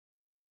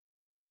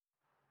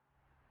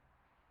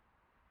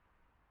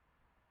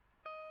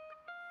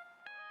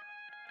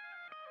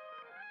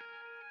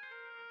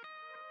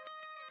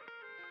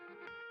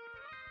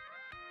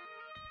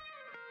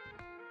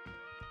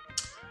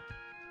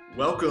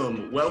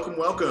Welcome, welcome,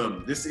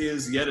 welcome. This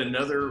is yet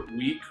another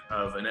week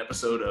of an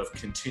episode of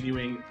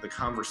Continuing the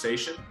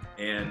Conversation.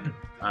 And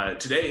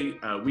today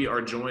we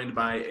are joined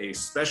by a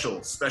special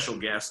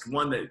guest,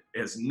 one that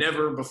has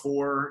never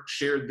before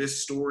shared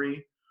this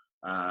story,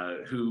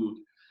 who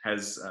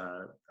has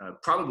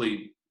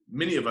probably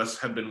many of us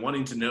have been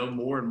wanting to know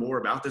more and more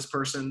about this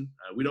person.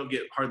 We don't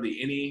get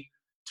hardly any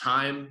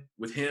time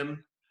with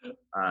him.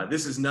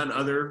 This is none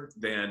other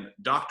than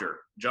Dr.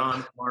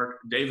 John Mark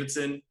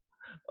Davidson.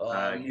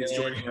 He is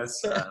joining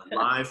us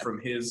live from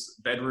his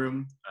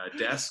bedroom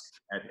desk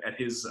at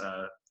his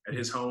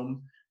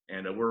home,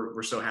 and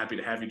we're so happy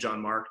to have you, John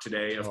Mark,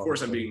 today. Of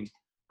course, I'm being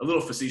a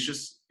little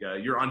facetious.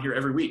 You're on here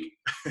every week.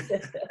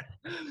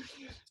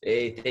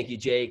 Hey, thank you,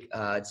 Jake.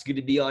 It's good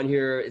to be on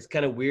here. It's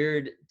kind of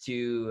weird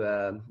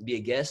to be a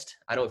guest.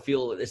 I don't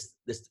feel this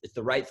it's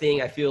the right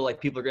thing. I feel like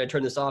people are going to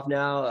turn this off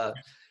now,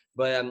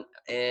 but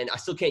and I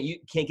still can't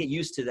get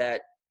used to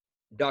that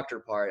doctor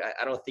part.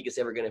 I don't think it's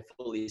ever going to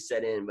fully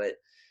set in, but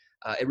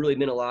it really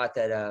meant a lot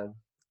that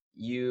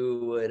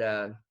you would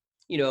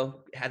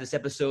have this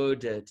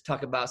episode to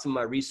talk about some of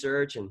my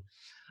research, and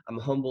I'm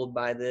humbled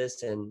by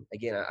this. And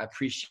again, I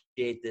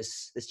appreciate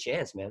this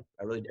chance, man.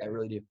 I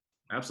really do.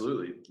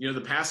 Absolutely.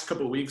 The past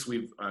couple of weeks,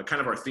 we've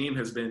kind of our theme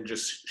has been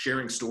just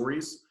sharing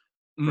stories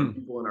from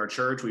people in our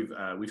church.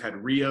 We've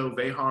had Rio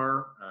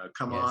Vehar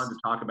come on to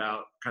talk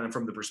about kind of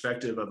from the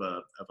perspective of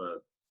a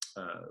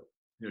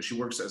she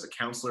works as a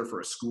counselor for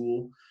a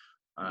school.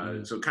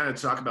 So kind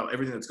of talk about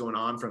everything that's going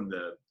on from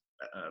the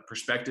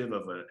perspective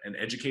of an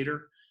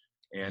educator.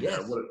 And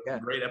what a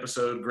great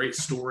episode, great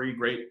story,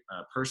 great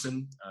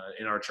person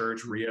in our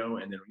church, Rio.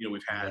 And then,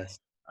 we've had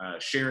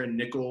Sharon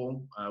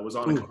Nickel was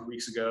on a couple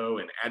weeks ago,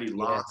 and Addie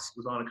Locks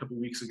was on a couple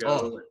weeks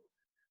ago.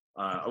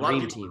 A lot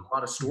of people have a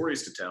lot of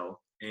stories to tell.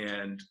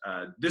 And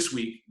this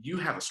week, you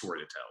have a story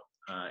to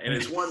tell. And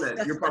it's one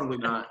that you're probably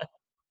not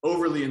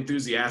overly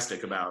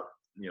enthusiastic about,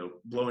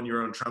 blowing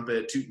your own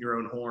trumpet, tooting your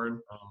own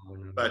horn.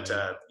 But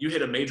you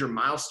hit a major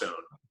milestone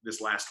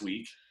this last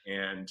week,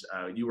 and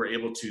you were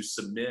able to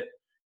submit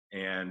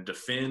and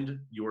defend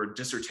your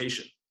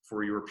dissertation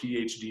for your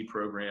PhD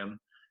program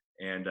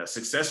and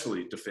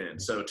successfully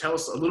defend. So tell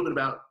us a little bit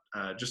about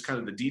just kind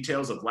of the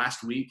details of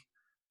last week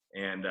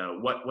and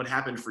what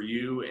happened for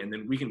you, and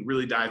then we can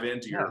really dive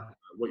into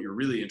what you're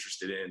really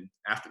interested in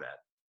after that.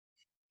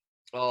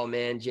 Oh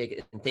man,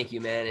 Jake, thank you,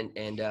 man.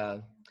 And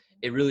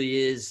it really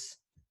is.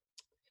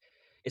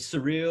 It's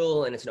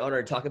surreal, and it's an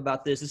honor to talk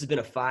about this. This has been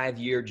a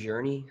 5-year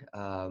journey.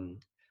 I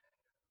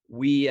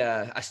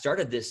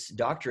started this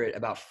doctorate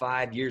about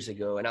 5 years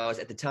ago, and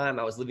at the time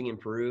I was living in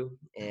Peru,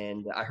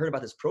 and I heard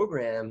about this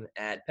program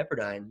at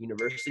Pepperdine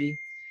University.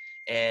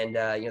 And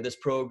this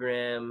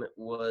program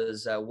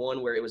was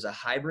one where it was a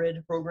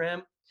hybrid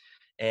program,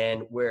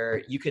 and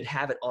where you could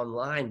have it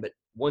online, but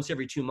once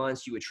every 2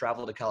 months you would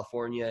travel to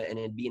California, and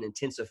it'd be an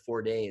intensive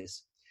 4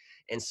 days.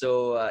 And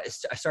so I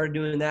started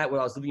doing that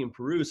when I was living in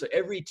Peru. So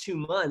every 2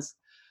 months,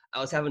 I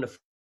was having to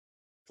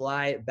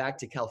fly back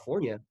to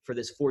California for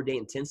this 4-day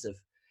intensive.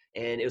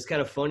 And it was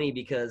kind of funny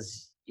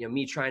because,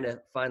 me trying to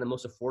find the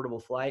most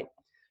affordable flight,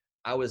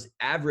 I was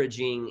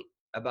averaging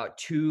about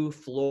 2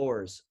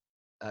 floors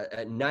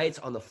at nights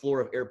on the floor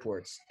of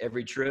airports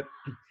every trip.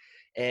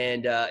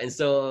 And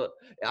so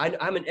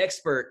I'm an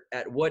expert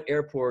at what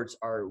airports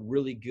are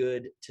really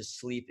good to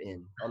sleep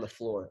in on the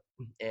floor.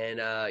 And,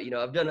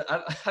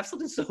 I've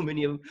slept in so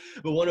many of them,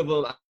 but one of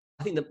them,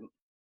 I think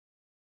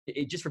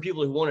just for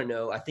people who want to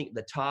know, I think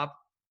the top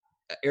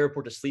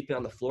airport to sleep in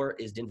on the floor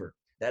is Denver.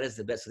 That is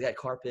the best. So they got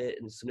carpet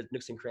and some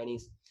nooks and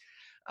crannies.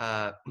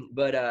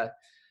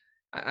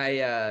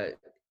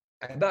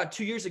 About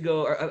 2 years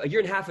ago, or a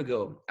year and a half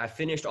ago, I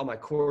finished all my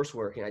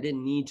coursework, and I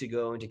didn't need to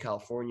go into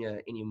California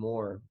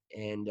anymore.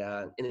 And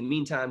in the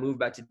meantime, moved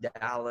back to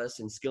Dallas,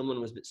 and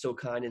Skillman was so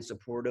kind and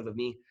supportive of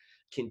me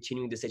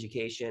continuing this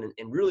education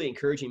and really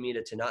encouraging me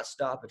to not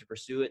stop, but to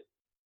pursue it.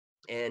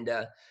 And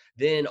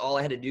then all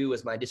I had to do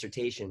was my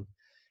dissertation.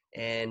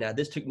 And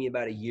this took me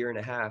about a year and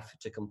a half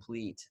to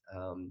complete.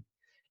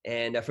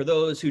 And for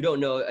those who don't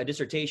know, a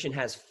dissertation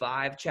has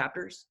 5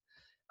 chapters.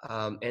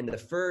 And the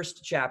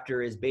first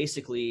chapter is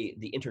basically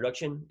the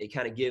introduction. It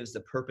kind of gives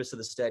the purpose of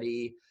the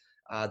study,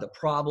 the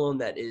problem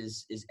that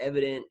is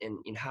evident,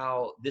 and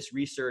how this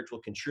research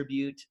will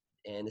contribute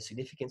and the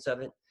significance of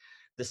it.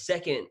 The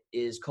second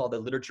is called the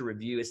literature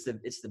review. It's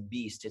the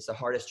beast. It's the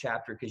hardest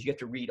chapter because you have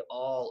to read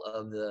all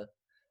of the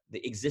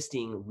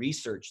existing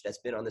research that's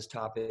been on this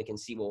topic and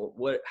see,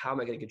 how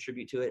am I going to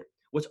contribute to it?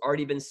 What's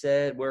already been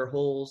said? Where are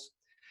holes?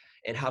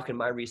 And how can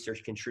my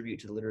research contribute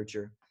to the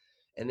literature?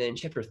 And then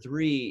chapter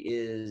 3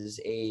 is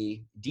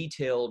a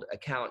detailed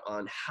account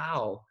on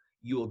how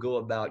you will go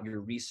about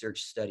your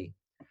research study.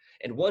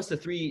 And once the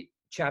 3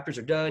 chapters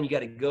are done, you got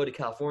to go to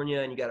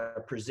California and you got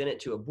to present it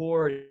to a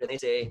board, and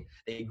they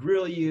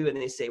grill you, and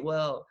they say,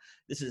 well,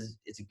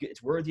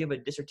 it's worthy of a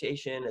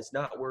dissertation. It's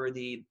not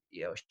worthy,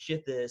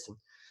 shift this. And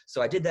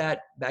so I did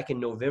that back in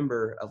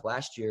November of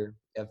last year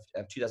of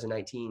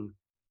 2019,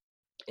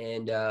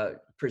 and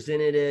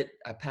presented it.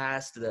 I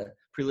passed the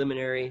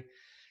preliminary,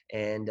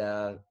 And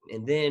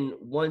then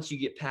once you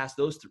get past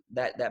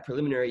that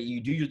preliminary,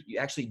 you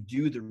actually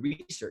do the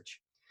research.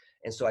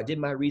 And so I did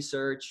my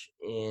research,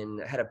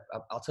 and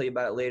I'll tell you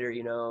about it later,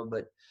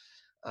 but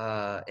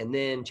and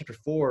then chapter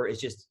 4 is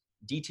just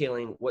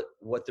detailing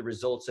what the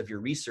results of your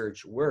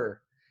research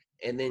were.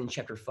 And then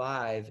chapter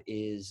 5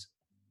 is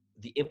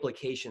the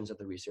implications of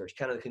the research,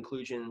 kind of the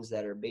conclusions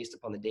that are based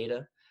upon the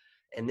data.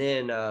 And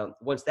then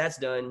once that's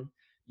done,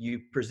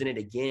 you present it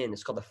again.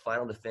 It's called the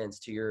final defense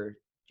to your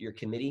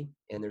committee.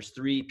 And there's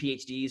 3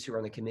 PhDs who are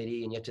on the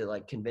committee, and you have to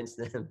like convince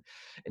them,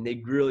 and they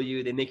grill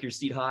you, they make your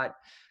seat hot.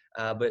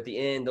 But at the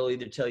end, they'll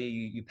either tell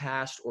you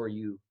passed or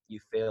you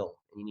failed,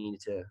 and you needed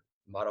to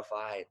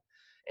modify it.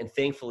 And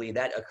thankfully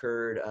that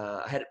occurred.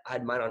 I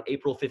had mine on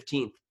April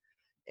 15th,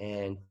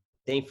 and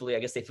thankfully, I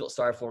guess they felt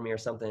sorry for me or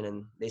something,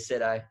 and they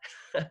said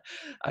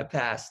I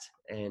passed.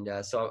 And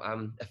so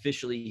I'm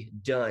officially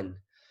done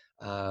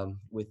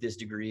with this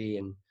degree,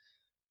 and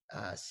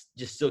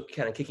just still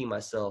kind of kicking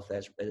myself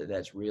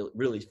that's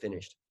really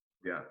finished.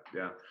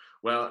 Yeah.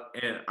 Well,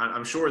 and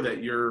I'm sure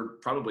that you're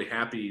probably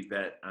happy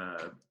that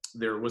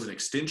there was an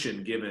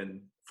extension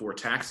given for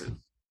taxes.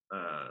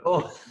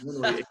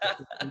 Normally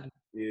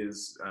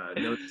is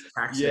known as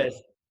tax. Yes.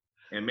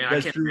 And man,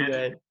 that's I can't true,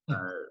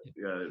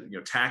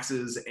 imagine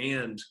taxes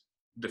and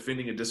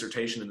defending a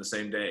dissertation in the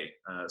same day.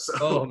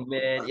 Oh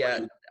man, yeah.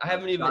 I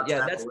haven't even.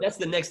 Yeah, that's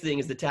the next thing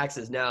is the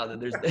taxes. Now that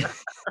there's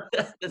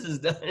this is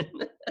done.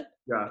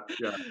 Yeah.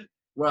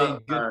 Well,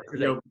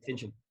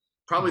 attention.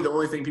 Probably the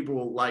only thing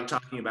people like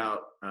talking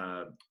about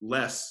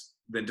less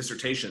than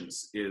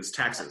dissertations is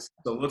taxes.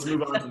 So let's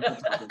move on to the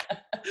next topic.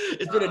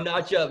 It's been a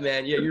notch up,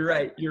 man. Yeah, you're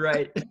right.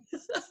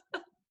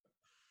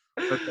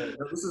 But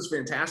this is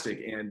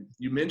fantastic. And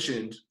you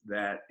mentioned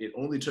that it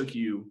only took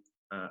you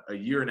a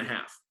year and a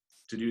half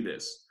to do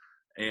this.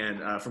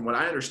 And from what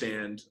I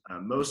understand,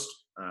 most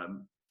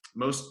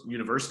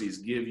universities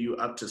give you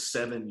up to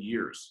 7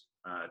 years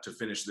to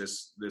finish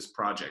this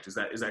project. Is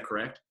that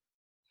correct?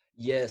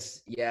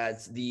 Yes. Yeah.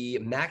 It's the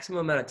maximum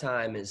amount of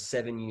time is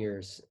 7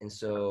 years. And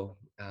so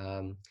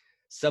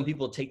some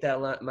people take that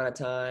amount of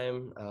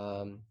time.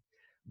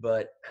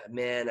 But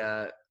man,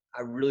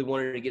 I really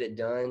wanted to get it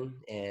done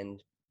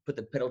and put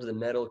the pedal to the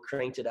metal,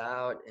 cranked it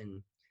out.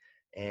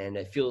 And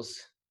it feels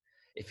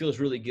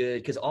really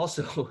good. Cause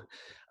also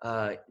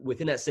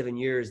within that 7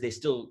 years, they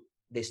still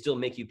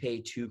make you pay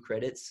 2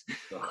 credits.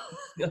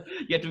 You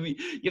have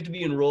to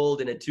be enrolled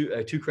in a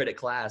 2 credit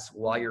class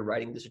while you're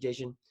writing a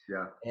dissertation.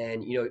 Yeah.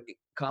 And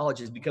college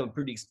has become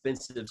pretty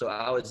expensive, so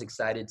I was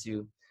excited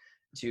to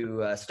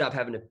stop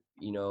having to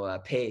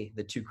pay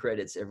the 2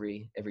 credits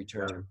every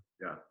term.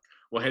 Yeah.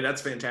 Well, hey,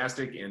 that's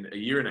fantastic. And a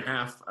year and a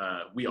half,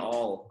 we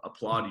all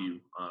applaud you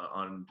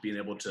on being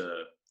able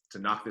to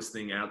knock this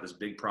thing out, this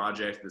big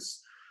project,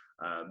 this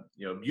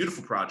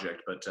beautiful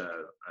project. But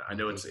I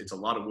know it's a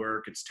lot of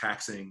work. It's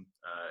taxing,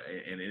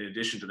 and in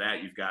addition to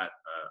that, you've got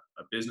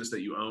a business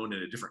that you own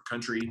in a different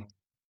country.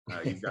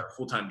 You've got a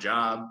full-time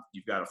job.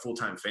 You've got a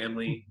full-time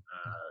family,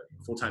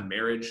 full-time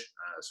marriage.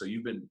 So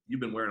you've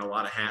been wearing a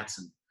lot of hats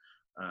and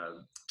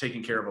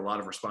taking care of a lot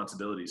of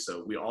responsibilities.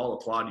 So we all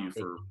applaud you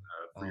for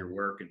your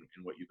work and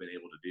what you've been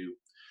able to do.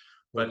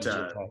 But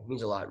it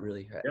means a lot,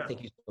 really. Yeah.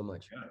 Thank you so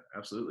much. Yeah,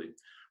 absolutely.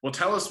 Well,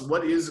 tell us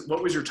what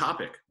was your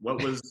topic?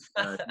 What was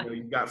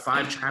you've got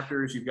 5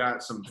 chapters, you've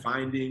got some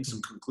findings,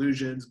 some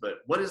conclusions, but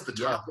what is the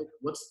topic?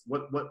 What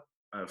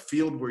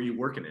field were you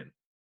working in?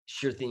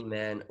 Sure thing,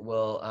 man.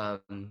 Well,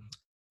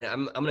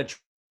 I'm gonna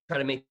try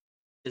to make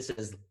this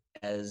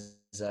as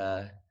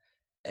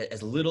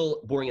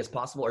little boring as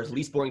possible, or as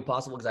least boring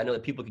possible, because I know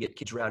that people can get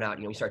drowned out.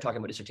 We start talking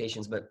about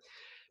dissertations, but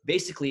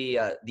basically,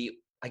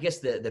 I guess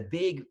the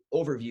big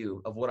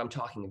overview of what I'm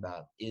talking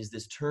about is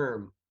this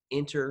term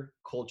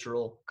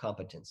intercultural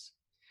competence.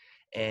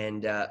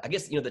 And I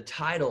guess the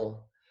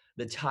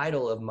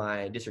title of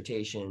my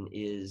dissertation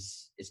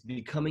is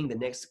becoming the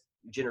next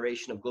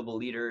generation of global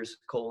leaders,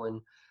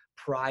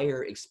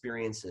 prior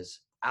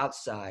experiences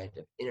outside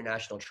of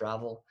international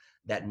travel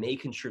that may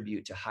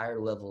contribute to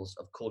higher levels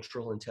of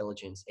cultural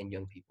intelligence in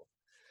young people.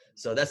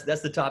 So that's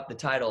the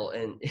title,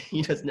 and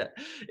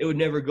it would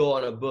never go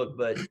on a book,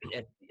 but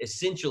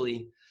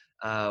essentially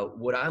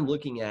what I'm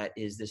looking at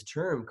is this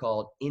term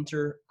called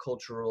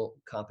intercultural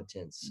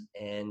competence.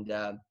 And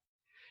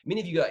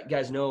many of you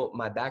guys know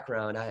my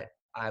background.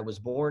 I was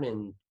born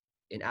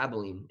in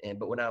Abilene,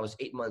 but when I was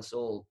 8 months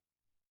old,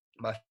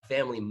 my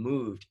family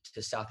moved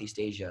to Southeast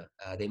Asia.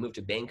 They moved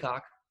to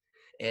Bangkok,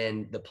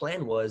 and the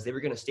plan was they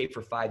were going to stay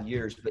for 5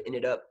 years, but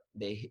ended up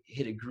they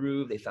hit a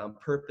groove. They found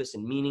purpose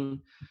and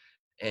meaning,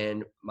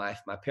 and my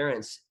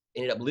parents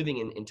ended up living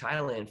in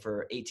Thailand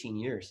for 18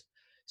 years.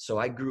 So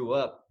I grew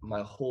up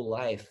my whole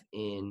life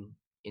in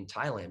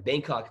Thailand,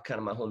 Bangkok, kind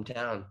of my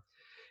hometown,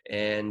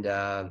 and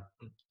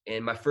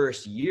my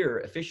first year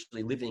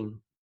officially living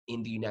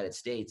in the United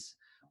States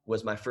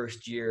was my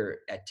first year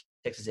at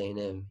Texas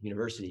A&M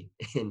University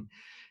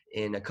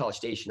in College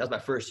Station. That was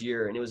my first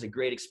year, and it was a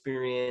great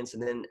experience.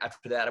 And then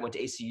after that, I went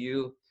to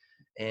ACU,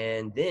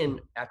 And then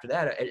after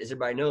that, as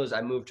everybody knows,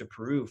 I moved to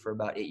Peru for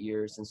about 8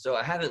 years. And so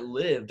I haven't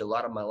lived a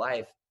lot of my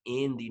life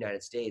in the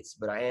United States,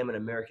 but I am an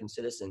American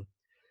citizen.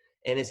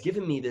 And it's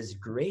given me this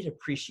great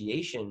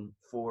appreciation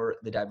for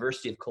the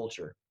diversity of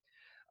culture.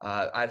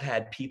 I've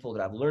had people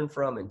that I've learned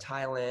from in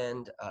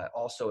Thailand,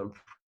 also in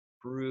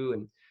Peru.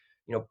 And,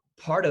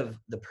 part of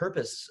the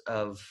purpose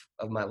of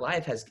my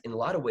life has, in a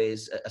lot of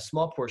ways, a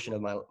small portion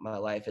of my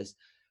life is,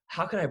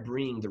 how can I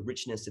bring the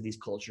richness of these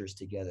cultures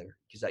together?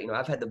 Because,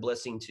 I've had the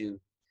blessing to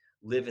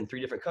live in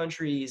 3 different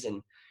countries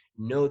and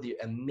know the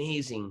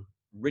amazing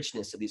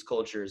richness of these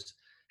cultures.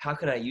 How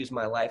can I use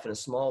my life in a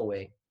small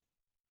way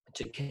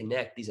to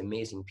connect these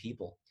amazing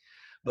people?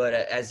 But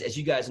as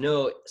you guys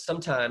know,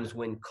 sometimes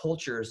when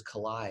cultures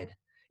collide,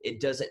 it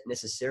doesn't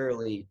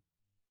necessarily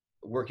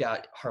work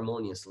out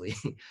harmoniously.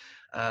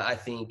 I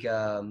think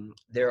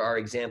there are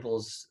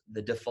examples.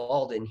 The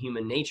default in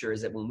human nature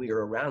is that when we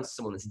are around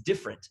someone that's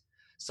different,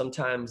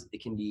 sometimes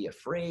it can be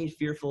afraid,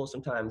 fearful.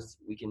 Sometimes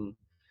we can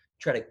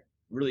try to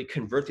really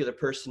convert the other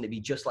person to be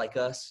just like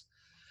us.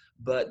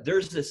 But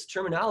there's this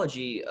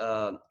terminology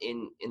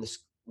in the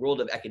world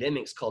of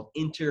academics called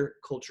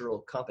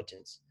intercultural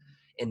competence.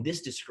 And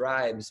this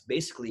describes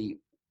basically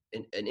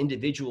an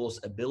individual's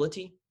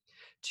ability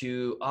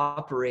to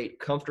operate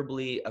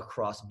comfortably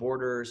across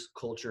borders,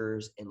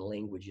 cultures, and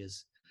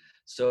languages.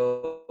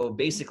 So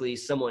basically,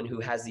 someone who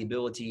has the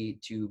ability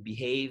to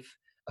behave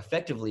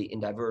effectively in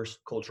diverse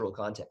cultural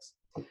contexts.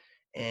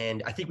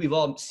 And I think we've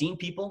all seen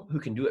people who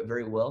can do it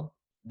very well,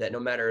 that no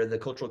matter the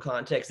cultural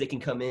context, they can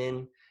come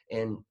in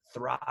and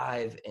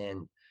thrive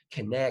and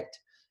connect.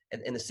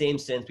 And in the same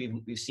sense,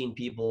 we've seen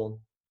people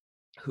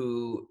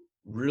who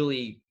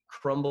really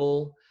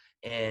crumble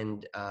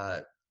and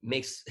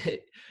makes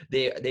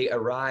they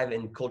arrive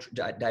in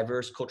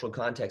diverse cultural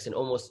contexts, and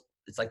almost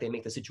it's like they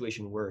make the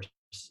situation worse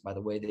by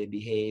the way they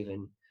behave,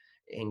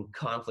 and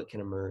conflict can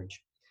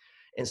emerge.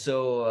 And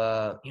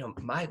so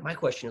my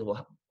question is,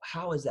 well,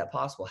 how is that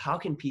possible? How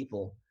can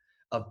people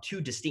of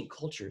 2 distinct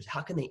cultures,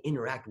 how can they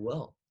interact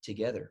well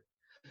together?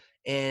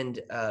 And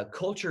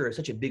culture is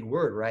such a big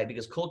word, right?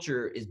 Because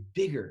culture is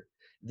bigger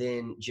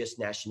than just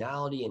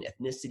nationality and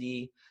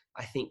ethnicity.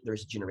 I think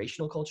there's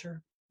generational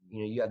culture.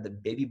 You have the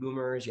baby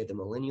boomers, you have the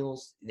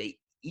millennials.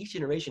 Each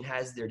generation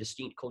has their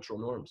distinct cultural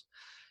norms.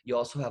 You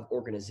also have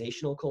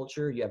organizational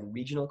culture, you have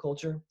regional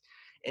culture.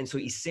 And so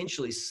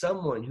essentially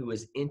someone who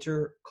is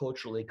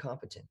interculturally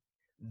competent,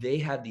 they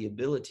have the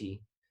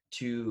ability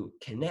to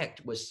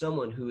connect with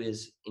someone who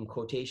is, in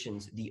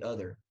quotations, the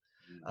other,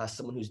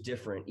 someone who's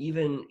different,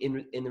 even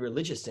in the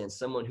religious sense,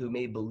 someone who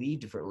may believe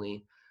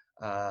differently,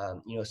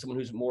 someone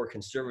who's more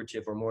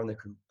conservative or more on the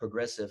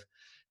progressive.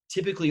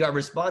 Typically our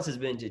response has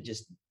been to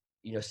just,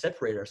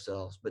 separate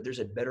ourselves, but there's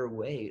a better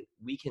way.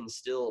 We can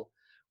still,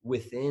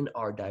 within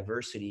our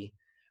diversity,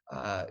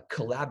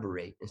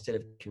 collaborate instead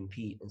of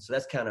compete. And so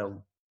that's kind of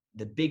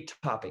the big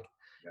topic.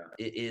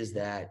 Is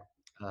that,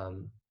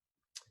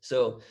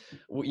 so,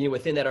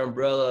 within that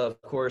umbrella,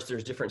 of course,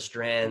 there's different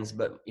strands,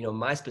 but,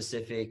 my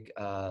specific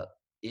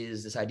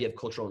is this idea of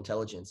cultural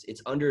intelligence.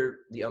 It's under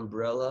the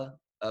umbrella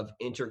of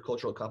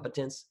intercultural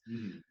competence,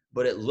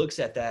 but it looks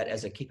at that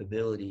as a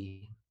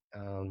capability,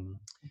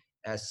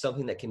 as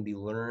something that can be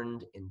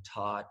learned and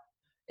taught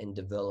and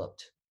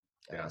developed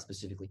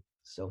specifically.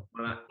 So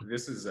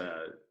this is,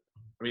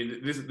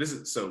 this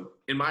is, so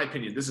in my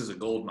opinion, this is a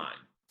gold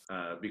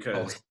mine,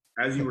 because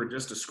as you were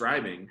just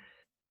describing,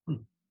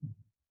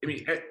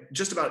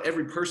 just about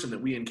every person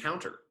that we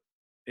encounter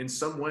in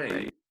some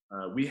way,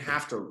 we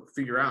have to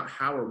figure out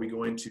how are we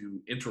going to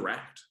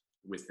interact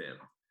with them.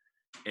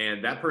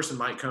 And that person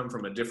might come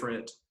from a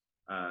different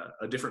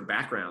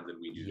background than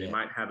we do. They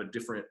might have a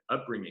different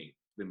upbringing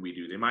than we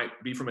do. They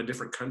might be from a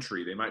different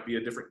country. They might be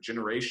a different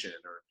generation,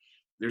 or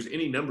there's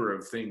any number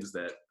of things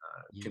that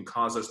can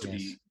cause us to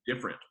be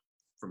different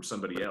from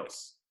somebody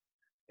else.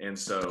 And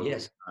so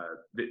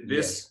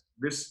this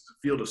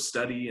field of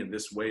study and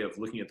this way of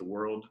looking at the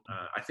world,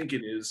 I think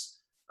it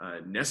is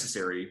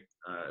necessary,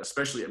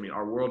 especially,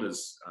 our world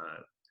is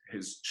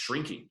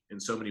shrinking in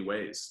so many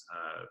ways.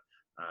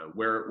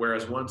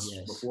 Whereas once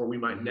before we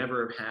might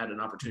never have had an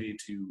opportunity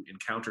to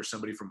encounter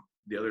somebody from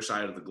the other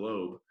side of the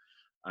globe.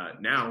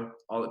 Now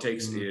all it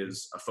takes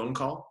is a phone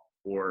call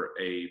or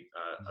a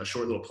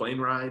short little plane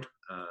ride,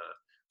 a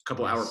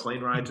couple hour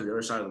plane ride to the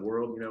other side of the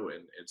world,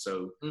 and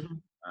so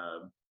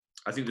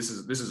I think this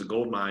is a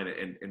gold mine.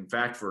 And in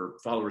fact, for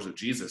followers of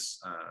Jesus,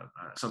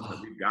 something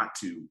that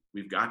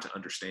we've got to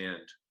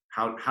understand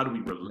how do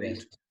we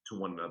relate to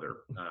one another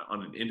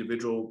on an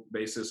individual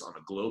basis, on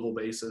a global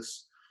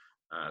basis.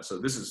 So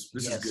this is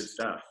good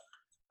stuff.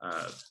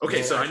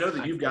 Okay, so I know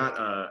that you've got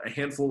a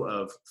handful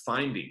of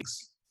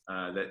findings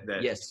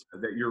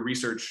that your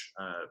research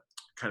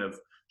kind of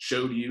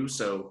showed you.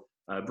 So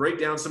break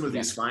down some of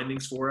these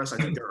findings for us. I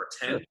think there are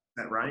 10. Is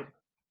that right?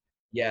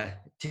 Yeah,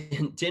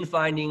 10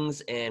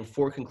 findings and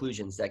 4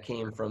 conclusions that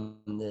came from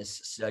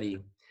this study.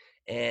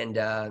 And,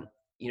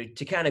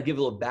 to kind of give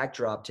a little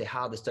backdrop to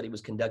how the study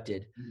was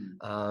conducted,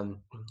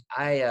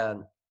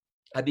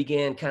 I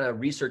began kind of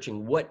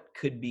researching what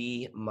could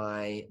be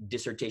my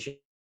dissertation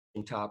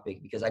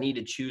topic, because I need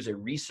to choose a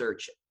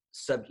research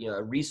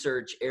a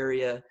research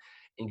area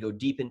and go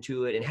deep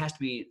into it. It has to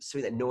be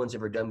something that no one's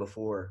ever done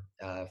before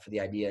for the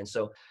idea. And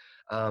so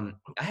I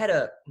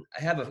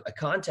have a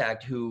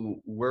contact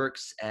who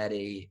works at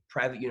a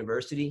private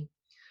university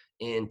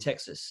in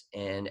Texas,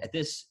 and at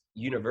this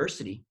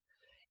university,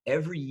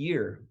 every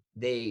year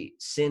they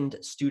send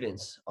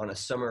students on a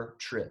summer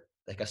trip,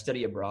 like a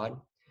study abroad.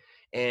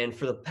 And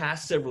for the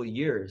past several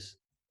years,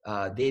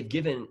 they've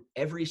given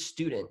every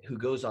student who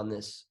goes on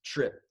this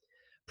trip,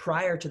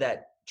 prior to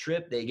that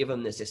trip, they give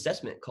them this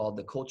assessment called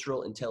the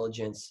Cultural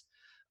Intelligence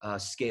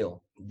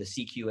Scale, the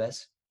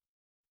CQS.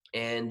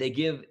 And they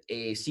give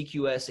a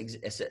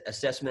CQS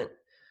assessment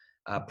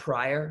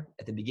prior,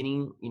 at the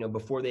beginning,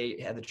 before they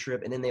have the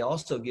trip. And then they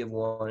also give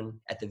one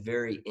at the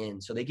very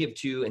end. So they give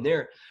two, and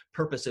their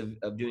purpose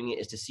of doing it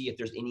is to see if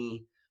there's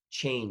any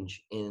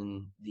change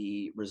in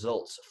the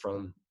results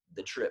from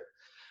the trip.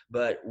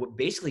 But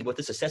basically what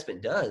this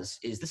assessment does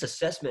is this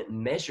assessment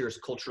measures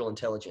cultural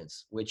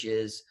intelligence, which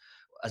is,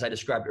 as I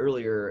described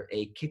earlier,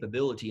 a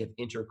capability of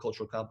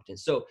intercultural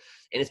competence. So,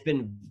 and it's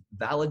been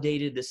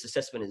validated. This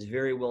assessment is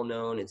very well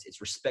known.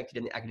 It's respected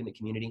in the academic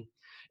community.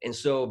 And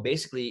so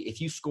basically, if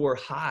you score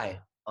high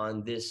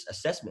on this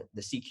assessment,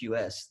 the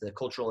CQS, the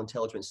Cultural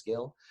Intelligence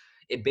Scale,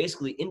 it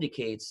basically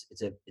indicates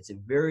it's a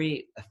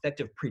very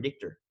effective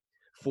predictor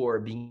for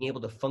being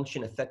able to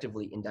function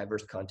effectively in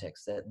diverse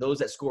contexts. That those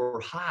that score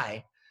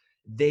high,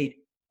 they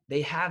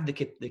have the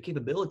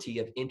capability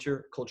of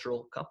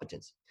intercultural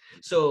competence.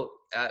 So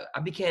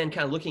I began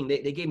kind of looking.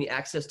 They gave me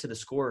access to the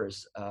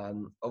scores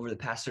over the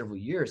past several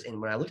years,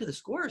 and when I looked at the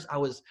scores,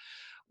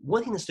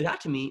 one thing that stood out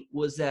to me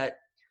was that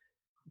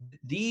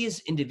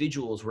these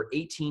individuals were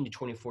 18 to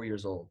 24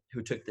 years old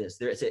who took this.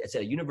 It's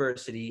at a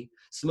university.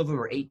 Some of them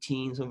are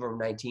 18, some of them are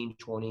 19,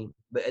 20,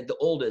 but at the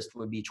oldest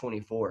would be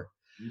 24.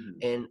 Mm-hmm.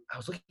 And I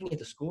was looking at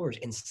the scores,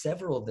 and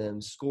several of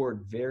them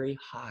scored very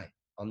high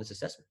on this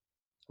assessment,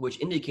 which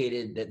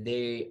indicated that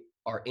they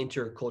are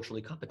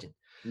interculturally competent.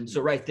 Mm-hmm.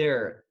 So right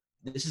there,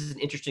 this is an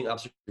interesting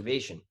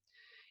observation,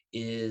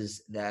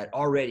 is that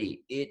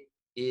already it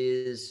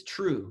is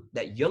true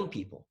that young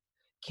people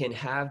can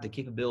have the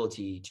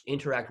capability to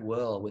interact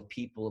well with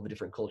people of a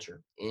different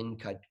culture in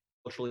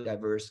culturally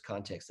diverse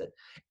contexts, that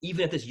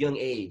even at this young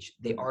age,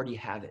 they already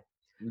have it.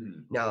 Mm-hmm.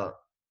 Now,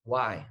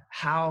 why?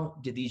 How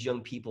did these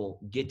young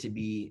people get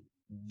to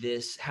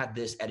have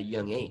this at a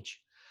young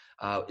age?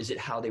 Is it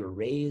how they were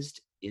raised?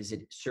 Is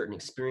it certain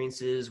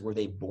experiences? Were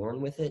they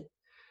born with it?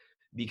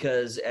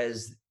 Because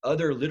as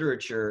other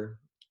literature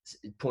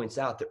points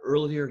out, the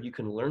earlier you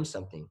can learn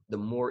something, the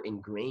more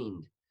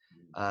ingrained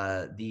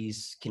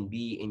these can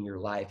be in your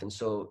life. And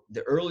so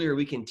the earlier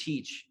we can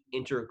teach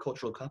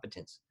intercultural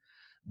competence,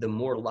 the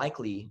more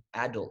likely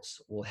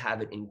adults will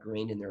have it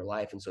ingrained in their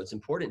life. And so it's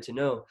important to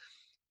know,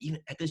 even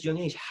at this young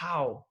age,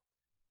 how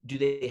do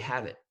they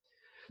have it?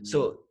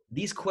 So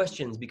these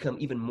questions become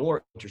even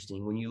more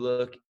interesting when you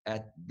look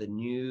at the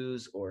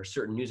news or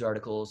certain news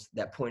articles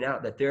that point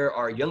out that there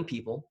are young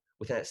people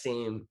within that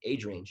same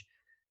age range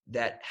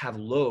that have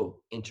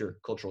low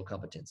intercultural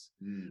competence.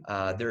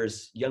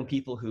 There's young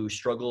people who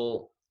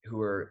struggle,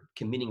 who are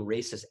committing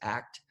racist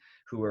act,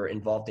 who are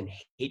involved in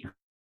hate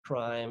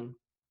crime.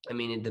 I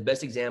mean, the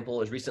best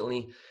example is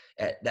recently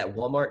at that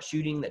Walmart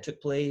shooting that took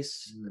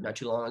place not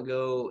too long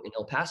ago in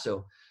El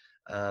Paso.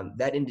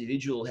 That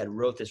individual had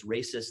wrote this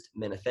racist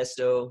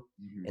manifesto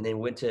and then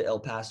went to El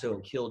Paso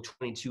and killed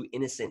 22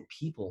 innocent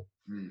people.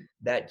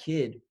 That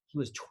kid, he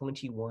was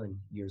 21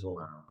 years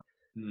old.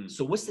 Wow.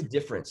 So what's the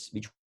difference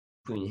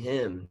between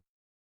him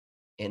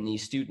and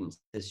these students,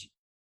 this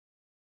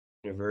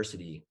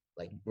university?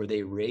 Like, were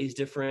they raised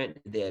different?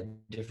 They had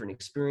different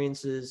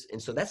experiences?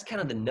 And so that's kind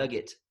of the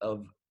nugget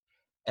of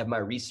my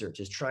research,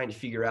 is trying to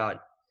figure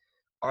out,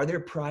 are there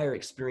prior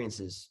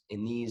experiences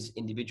in these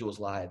individuals'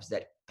 lives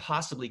that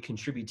possibly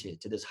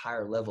contributed to this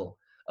higher level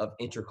of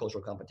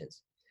intercultural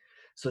competence?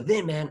 So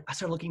then, man, I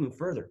started looking even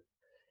further.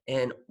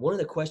 And one of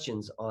the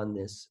questions on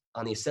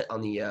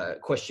the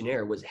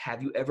questionnaire was,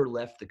 have you ever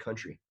left the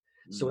country?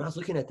 So when I was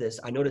looking at this,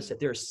 I noticed that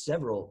there are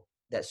several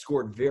that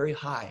scored very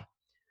high,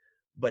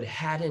 but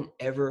hadn't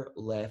ever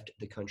left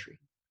the country.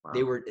 Wow.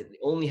 They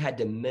only had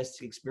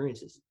domestic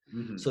experiences.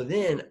 Mm-hmm. So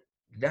then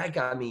that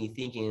got me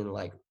thinking,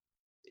 like,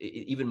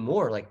 even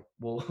more, like,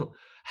 well,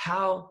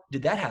 how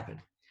did that happen?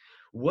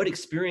 What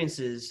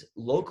experiences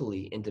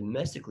locally and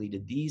domestically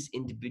did these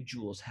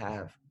individuals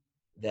have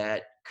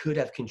that could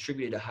have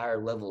contributed to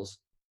higher levels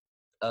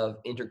of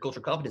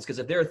intercultural competence? Because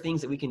if there are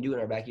things that we can do in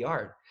our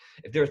backyard,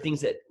 if there are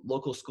things that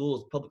local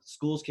schools, public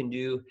schools can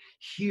do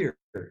here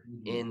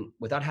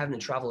without having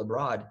to travel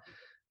abroad,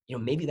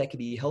 maybe that could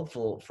be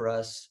helpful for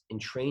us in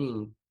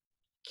training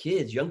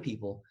kids, young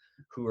people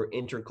who are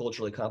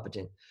interculturally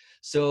competent.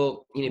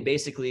 So,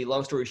 basically,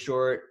 long story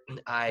short,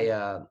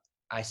 I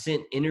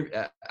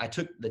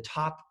took the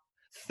top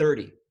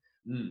 30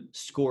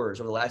 scorers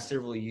over the last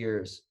several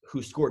years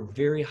who scored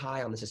very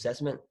high on this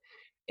assessment,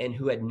 and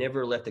who had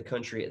never left the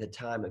country at the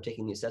time of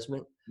taking the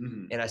assessment.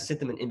 Mm-hmm. And I sent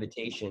them an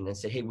invitation and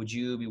said, hey, would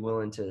you be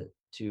willing to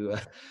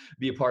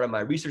be a part of my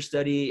research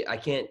study? I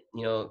can't,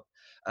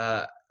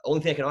 only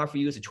thing I can offer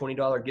you is a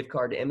 $20 gift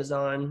card to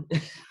Amazon.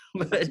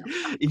 But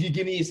if you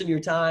give me some of your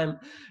time,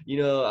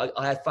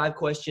 I'll have 5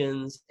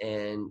 questions,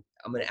 and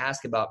I'm going to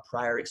ask about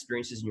prior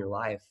experiences in your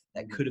life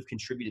that could have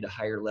contributed to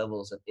higher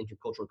levels of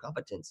intercultural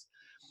competence.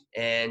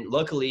 And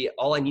luckily,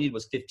 all I needed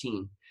was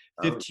 15.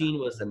 15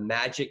 was the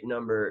magic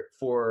number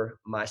for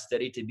my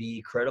study to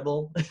be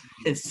credible.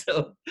 And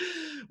so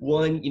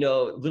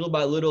little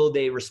by little,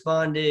 they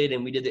responded,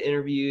 and we did the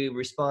interview,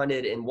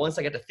 responded. And once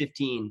I got to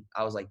 15,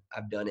 I was like,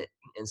 I've done it.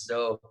 And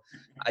so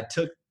I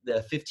took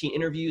the 15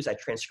 interviews, I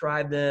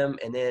transcribed them,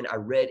 and then I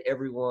read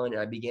everyone,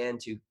 and I began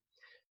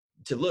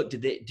to look,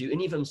 do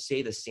any of them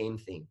say the same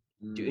thing?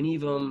 Do any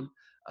of them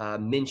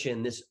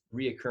mention this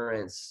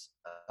reoccurrence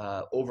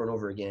over and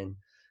over again?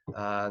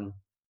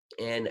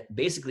 And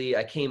basically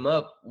I came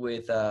up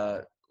with,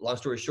 long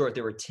story short,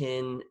 there were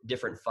 10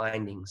 different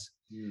findings.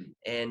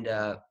 And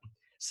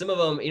some of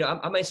them,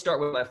 I might start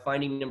with my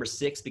finding number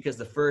 6, because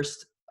the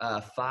first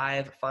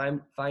 5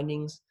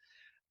 findings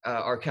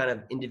are kind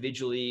of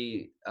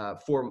individually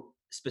for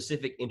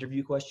specific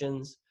interview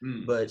questions.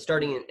 But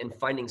starting in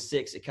finding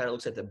 6, it kind of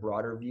looks at the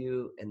broader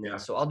view. And then,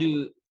 so I'll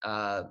do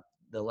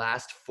the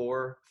last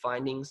 4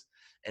 findings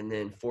and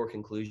then 4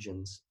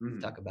 conclusions,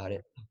 talk about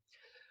it.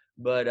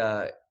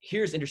 But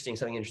here's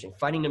something interesting.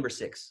 Finding number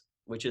 6,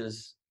 which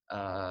is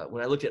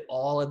when I looked at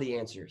all of the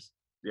answers,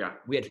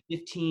 we had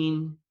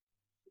 15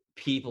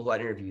 people who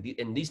I'd interviewed,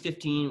 and these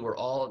 15 were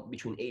all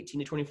between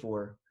 18 to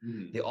 24.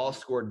 They all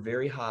scored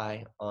very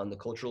high on the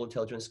cultural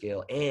intelligence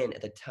scale, and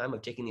at the time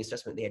of taking the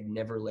assessment, they had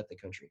never left the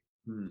country.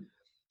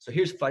 So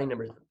here's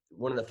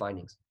one of the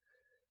findings,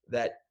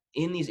 that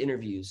in these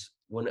interviews,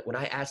 when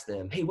I asked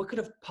them, hey, what could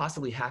have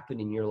possibly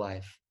happened in your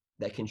life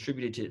that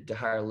contributed to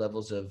higher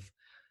levels of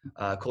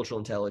cultural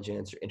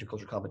intelligence or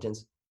intercultural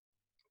competence,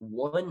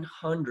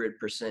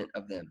 100%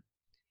 of them,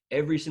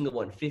 every single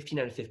one, 15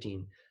 out of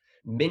 15,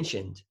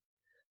 mentioned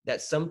that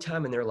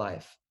sometime in their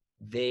life,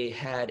 they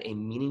had a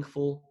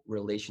meaningful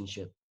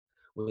relationship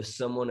with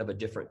someone of a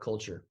different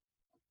culture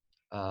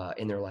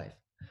in their life.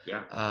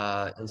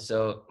 And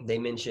so they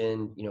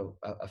mentioned,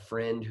 a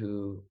friend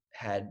who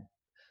had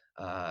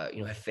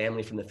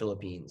family from the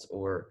Philippines,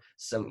 or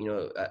some,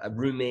 a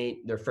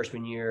roommate their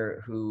freshman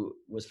year who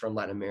was from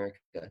Latin America.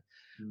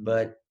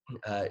 But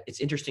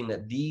it's interesting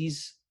that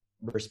these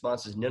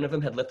responses, none of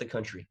them had left the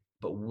country,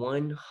 but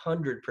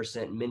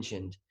 100%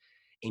 mentioned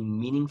a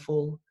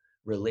meaningful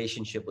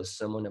relationship with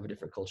someone of a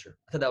different culture.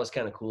 I thought that was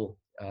kind of cool,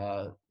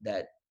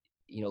 that,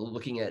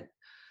 looking at,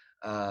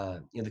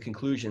 the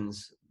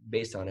conclusions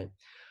based on it.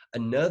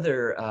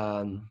 Another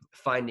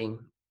finding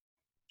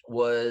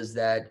was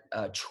that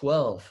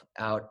 12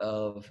 out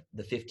of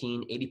the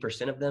 15,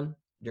 80% of them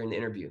during the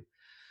interview,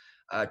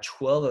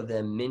 12 of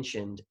them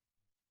mentioned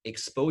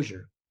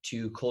exposure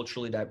to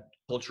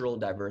cultural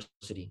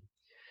diversity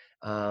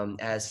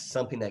as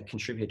something that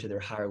contributed to their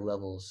higher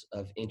levels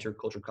of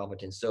intercultural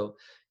competence. So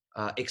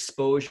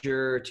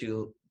exposure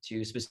to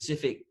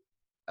specific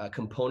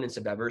components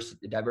of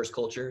diverse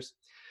cultures.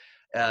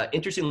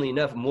 Interestingly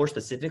enough, more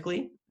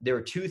specifically, there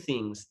were 2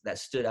 things that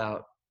stood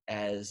out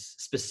as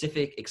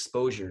specific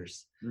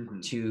exposures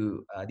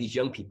to these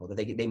young people that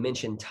they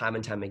mentioned time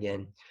and time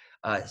again.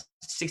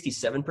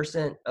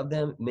 67% of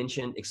them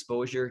mentioned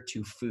exposure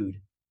to food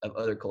of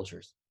other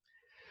cultures,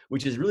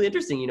 which is really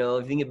interesting. If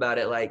you think about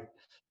it, like,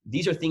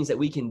 these are things that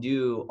we can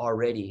do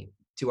already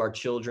to our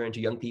children,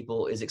 to young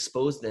people, is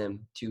expose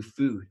them to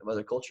food of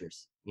other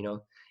cultures.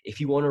 If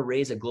you want to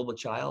raise a global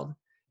child,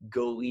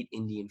 go eat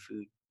Indian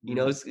food.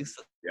 It's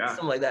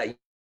something like that.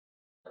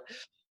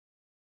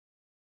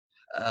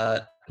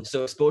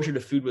 So exposure to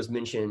food was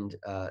mentioned.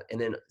 And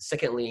then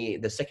secondly,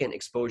 the second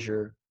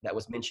exposure that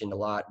was mentioned a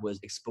lot was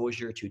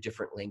exposure to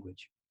different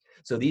language.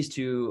 So these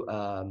 2,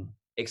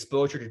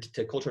 exposure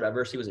to cultural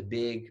diversity was a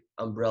big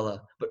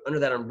umbrella, but under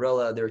that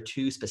umbrella, there are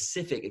 2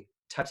 specific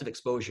types of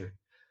exposure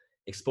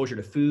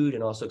to food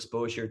and also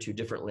exposure to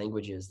different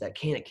languages that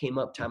came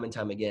up time and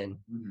time again.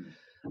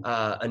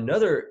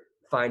 Another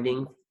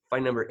finding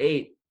number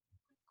 8,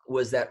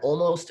 was that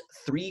almost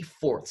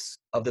 3/4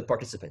 of the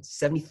participants,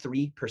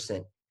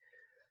 73%,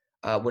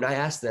 when I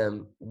asked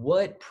them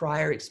what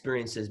prior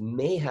experiences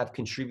may have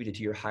contributed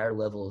to your higher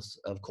levels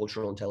of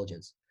cultural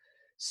intelligence,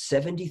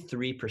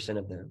 73%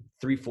 of them,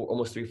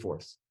 almost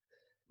 3/4,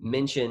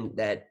 mentioned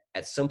that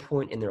at some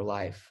point in their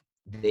life,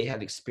 they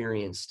have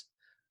experienced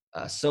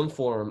some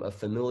form of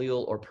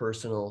familial or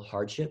personal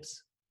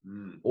hardships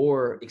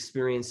or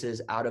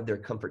experiences out of their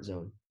comfort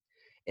zone.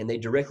 And they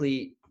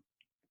directly,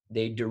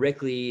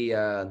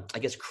 I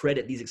guess,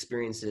 credit these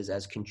experiences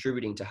as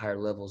contributing to higher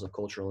levels of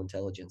cultural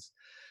intelligence.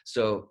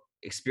 So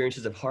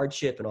experiences of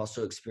hardship and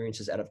also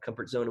experiences out of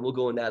comfort zone. And we'll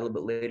go into that a little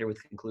bit later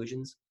with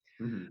conclusions.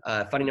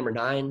 Finding number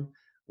 9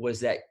 was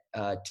that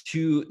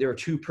there were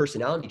 2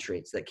 personality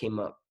traits that came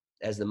up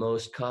as the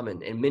most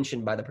common and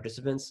mentioned by the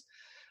participants: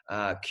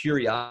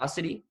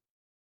 curiosity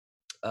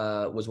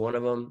was one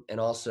of them, and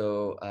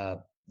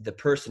also the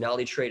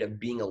personality trait of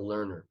being a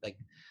learner, like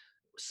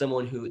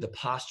someone who the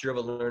posture of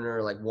a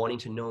learner, like wanting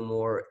to know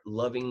more,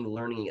 loving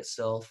learning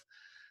itself.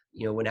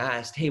 When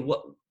asked, hey,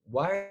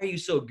 why are you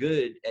so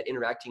good at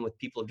interacting with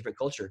people of different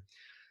culture?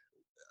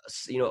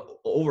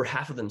 Over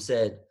half of them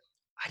said,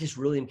 I just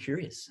really am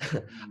curious.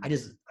 I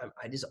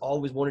just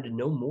always wanted to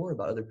know more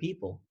about other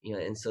people,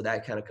 and so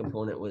that kind of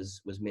component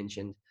was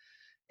mentioned.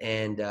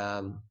 And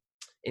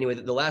anyway,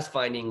 the last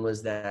finding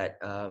was that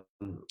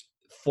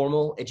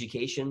formal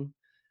education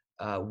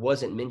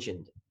wasn't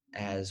mentioned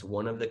as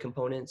one of the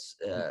components.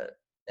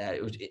 That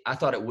it was, I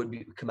thought it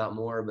would come out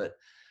more, but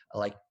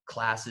like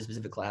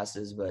specific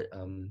classes. But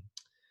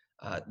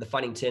the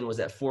finding 10 was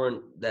that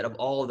of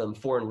all of them,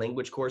 foreign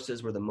language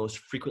courses were the most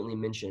frequently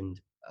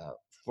mentioned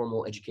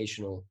formal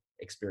educational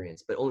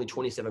experience, but only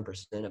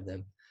 27% of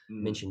them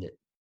mentioned it.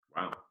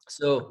 Wow.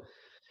 So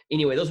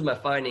anyway, those were my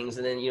findings.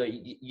 And then,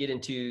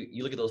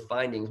 you look at those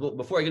findings. Well,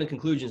 before I get into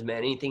conclusions, man,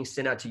 anything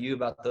stand out to you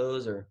about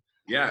those or?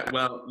 Yeah,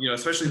 well,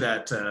 especially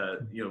that,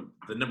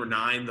 the number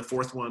 9, the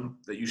fourth one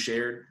that you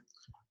shared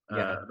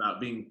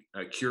about being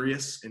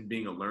curious and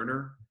being a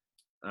learner.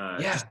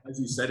 Just as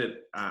you said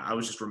it, I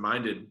was just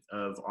reminded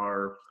of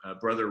our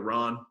brother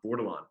Ron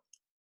Bordelon.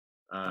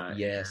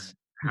 Yes.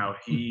 How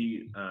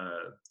he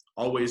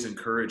always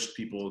encouraged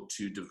people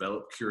to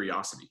develop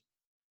curiosity.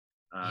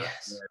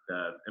 Yes.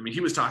 And, he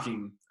was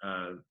talking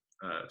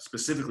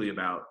specifically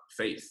about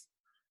faith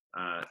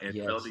and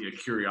developing a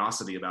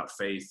curiosity about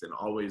faith, and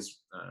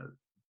always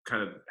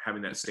kind of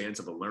having that stance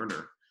of a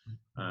learner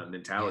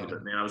mentality.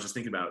 But man, I was just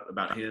thinking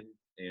about him,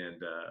 and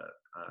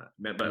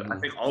but I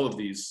think all of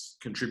these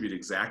contribute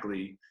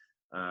exactly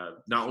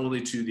not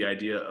only to the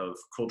idea of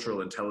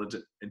cultural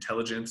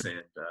intelligence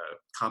and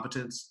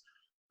competence,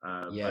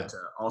 but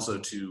also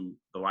to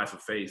the life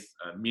of faith,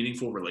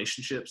 meaningful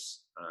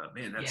relationships.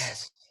 Man,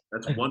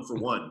 that's one for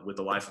one with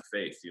the life of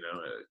faith.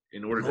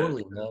 In order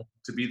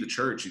to be the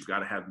church, you've got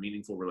to have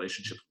meaningful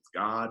relationships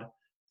with God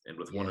and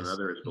with one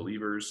another as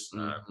believers.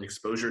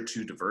 Exposure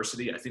to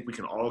diversity. I think we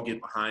can all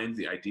get behind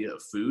the idea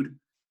of food.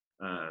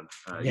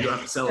 You don't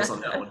have to sell us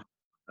on that one.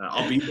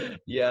 I'll be there.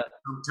 Yeah.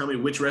 Tell me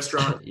which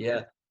restaurant.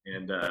 Yeah.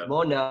 And come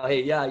on now.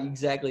 Hey, yeah,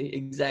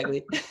 exactly.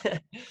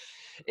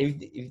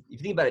 If you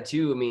think about it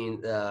too,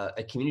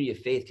 a community of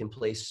faith can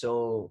play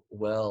so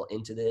well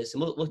into this,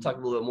 and we'll talk a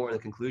little bit more in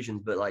the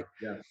conclusions. But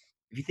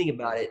if you think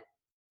about it,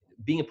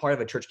 being a part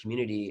of a church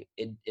community,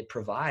 it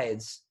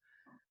provides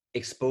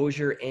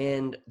exposure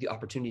and the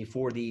opportunity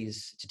for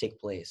these to take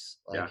place.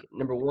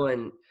 Number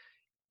one,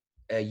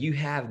 you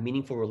have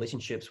meaningful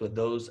relationships with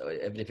those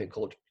of different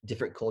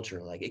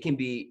culture. Like it can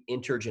be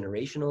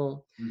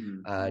intergenerational,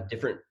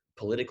 different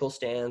political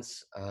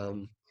stance,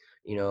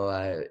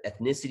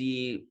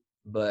 ethnicity.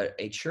 But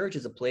a church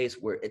is a place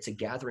where it's a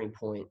gathering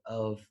point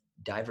of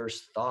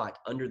diverse thought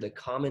under the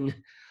common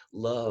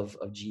love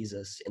of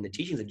Jesus and the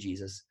teachings of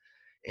Jesus.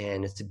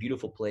 And it's a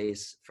beautiful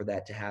place for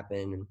that to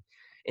happen.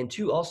 And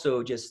two,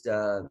 also just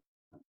a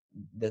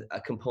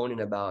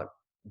component about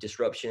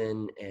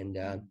disruption. And,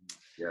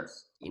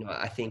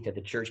 I think that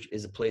the church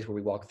is a place where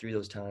we walk through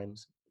those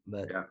times.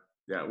 But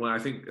yeah. Well, I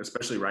think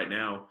especially right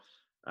now,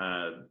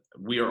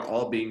 we are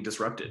all being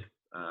disrupted.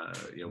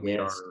 We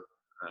are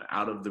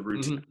out of the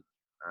routine.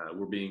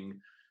 We're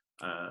being,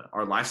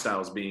 our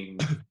lifestyle is being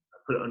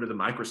put under the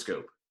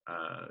microscope,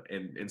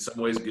 and in some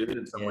ways good,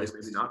 in some ways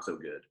maybe not so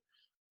good,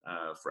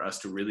 for us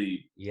to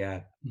really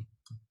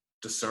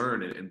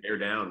discern and bear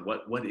down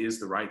what is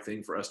the right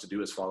thing for us to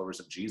do as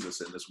followers of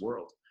Jesus in this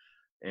world.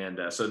 And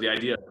so the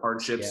idea of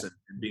hardships and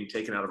being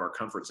taken out of our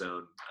comfort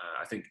zone,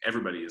 I think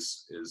everybody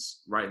is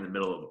right in the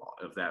middle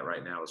of that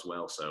right now as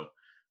well. So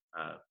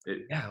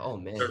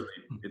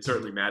it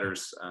certainly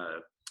matters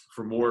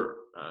for more.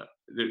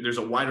 There's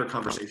a wider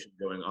conversation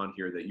going on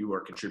here that you are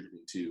contributing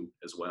to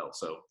as well.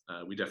 So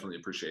we definitely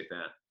appreciate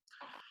that.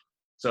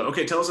 So,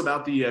 okay, tell us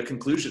about the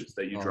conclusions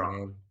that you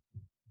draw.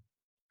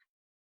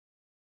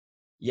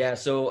 Yeah,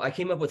 so I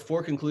came up with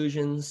 4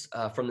 conclusions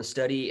from the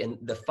study, and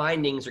the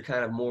findings are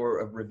kind of more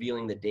of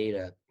revealing the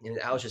data. And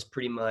I was just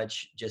pretty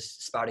much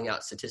just spouting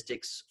out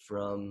statistics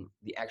from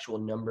the actual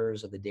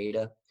numbers of the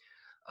data.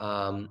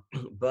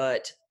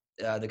 But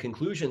the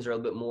conclusions are a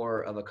little bit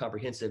more of a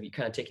comprehensive. You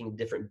kind of taking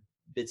different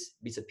bits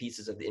and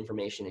pieces of the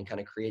information and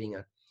kind of creating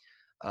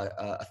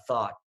a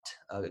thought,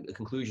 a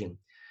conclusion.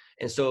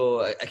 And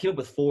so I came up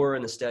with 4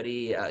 in the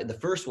study. The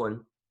first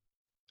one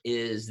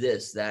is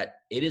that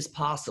it is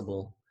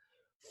possible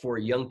for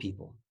young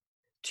people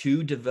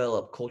to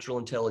develop cultural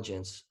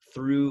intelligence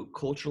through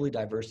culturally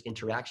diverse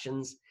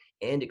interactions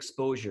and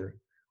exposure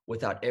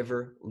without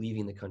ever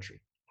leaving the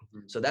country.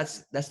 So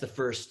that's the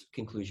first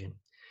conclusion,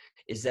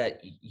 is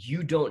that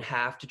you don't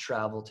have to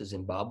travel to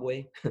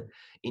Zimbabwe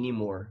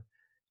anymore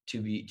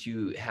to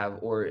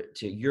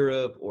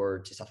Europe or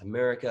to South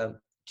America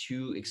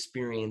to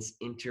experience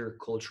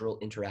intercultural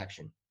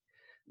interaction.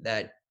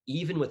 That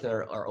even within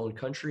our own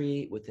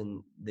country,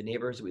 within the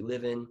neighborhoods that we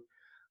live in,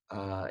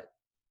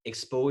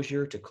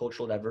 exposure to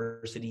cultural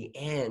diversity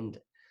and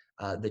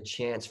the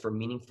chance for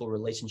meaningful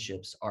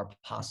relationships are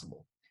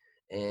possible.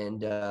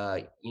 And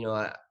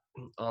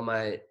on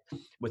my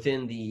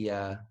within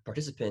the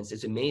participants,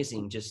 it's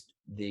amazing just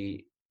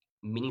the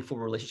meaningful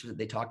relationships that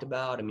they talked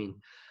about. I mean,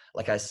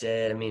 like I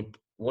said, I mean,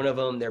 one of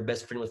them, their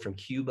best friend was from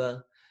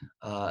Cuba.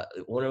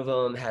 One of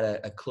them had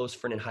a close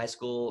friend in high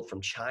school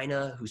from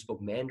China who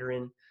spoke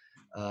Mandarin.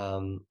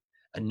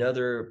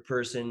 Another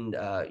person,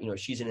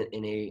 she's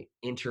in a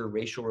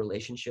interracial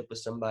relationship with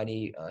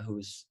somebody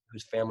whose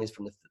family's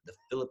from the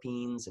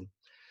Philippines, and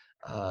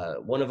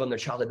one of them, their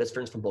childhood best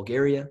friends from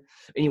Bulgaria.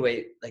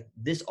 Anyway, like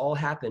this all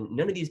happened.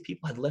 None of these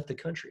people had left the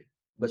country,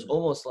 but it's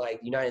almost like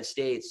the United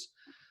States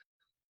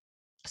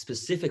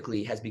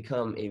specifically has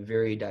become a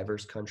very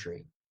diverse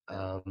country.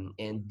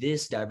 And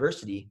this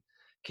diversity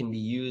can be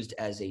used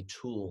as a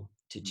tool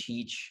to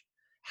teach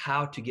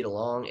how to get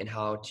along and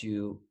how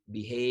to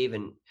behave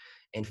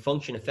and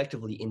function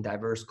effectively in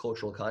diverse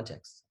cultural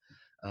contexts.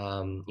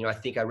 I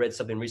think I read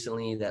something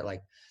recently that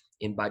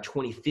by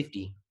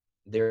 2050,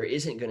 there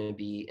isn't going to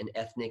be an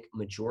ethnic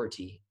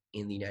majority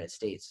in the United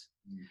States.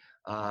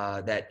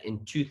 That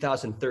in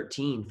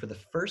 2013, for the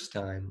first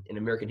time in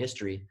American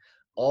history,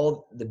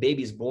 all the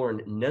babies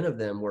born, none of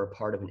them were a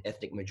part of an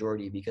ethnic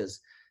majority,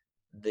 because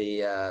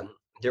they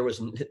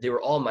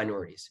were all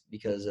minorities,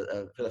 because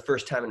for the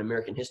first time in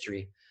American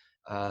history.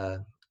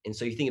 And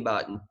so you think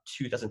about in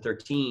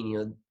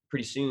 2013,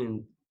 pretty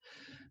soon.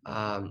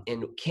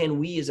 And can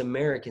we as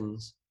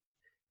Americans,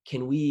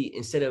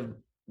 instead of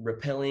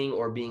repelling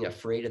or being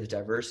afraid of the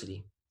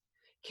diversity,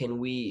 can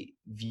we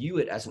view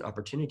it as an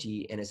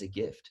opportunity and as a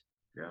gift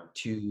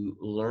to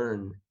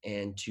learn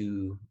and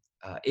to,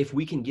 if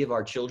we can give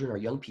our children, our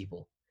young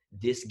people,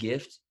 this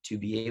gift to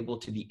be able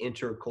to be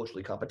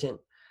interculturally competent,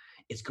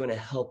 it's going to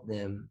help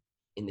them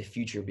in the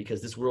future,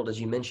 because this world, as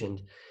you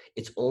mentioned,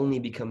 it's only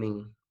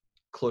becoming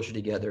closer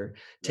together.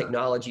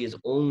 Technology is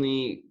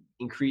only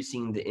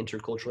increasing the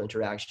intercultural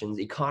interactions.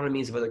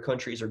 Economies of other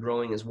countries are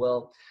growing as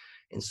well.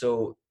 And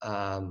so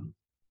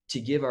to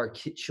give our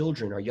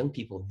children, our young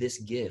people, this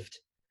gift,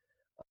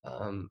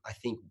 I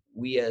think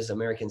we as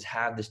Americans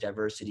have this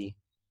diversity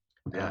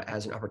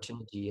as an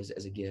opportunity,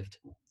 as a gift.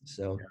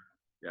 So,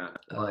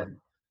 on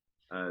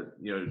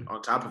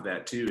top of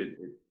that too,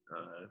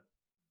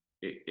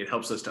 it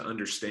helps us to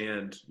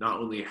understand not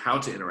only how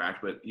to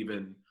interact, but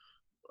even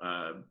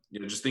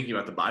just thinking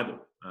about the Bible.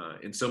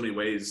 In so many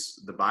ways,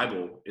 the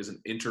Bible is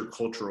an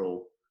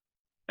intercultural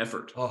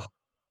effort. Oh,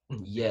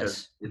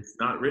 yes. It's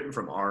not written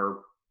from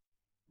our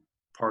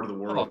part of the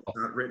world. It's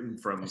not written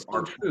from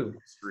our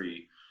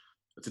history.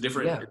 It's a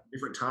different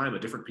time, a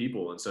different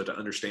people. And so to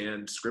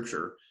understand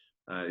Scripture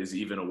is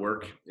even a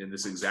work in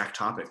this exact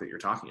topic that you're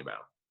talking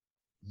about.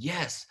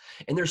 Yes.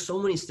 And there's so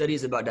many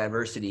studies about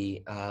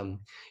diversity.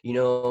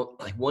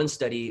 Like one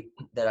study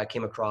that I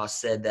came across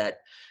said that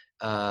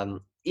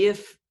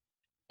if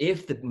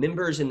the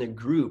members in the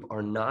group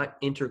are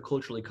not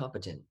interculturally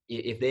competent,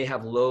 if they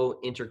have low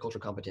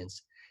intercultural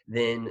competence,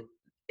 then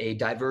a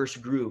diverse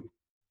group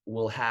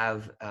will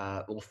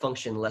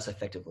function less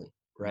effectively,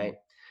 right,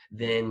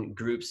 than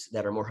groups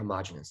that are more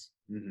homogenous.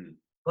 Mm-hmm.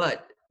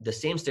 But the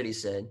same study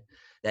said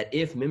that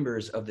if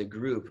members of the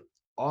group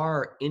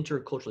are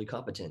interculturally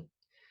competent,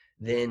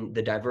 then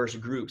the diverse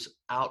groups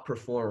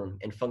outperform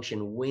and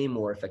function way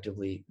more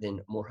effectively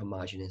than more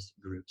homogenous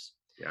groups.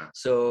 Yeah.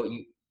 So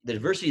the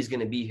diversity is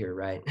going to be here,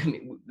 right? I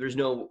mean,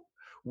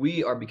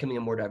 we are becoming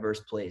a more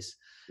diverse place.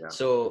 Yeah.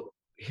 So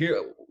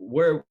here,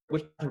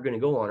 which we're going to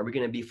go on? Are we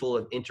going to be full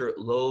of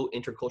low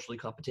interculturally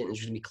competent, and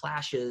there's going to be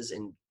clashes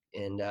and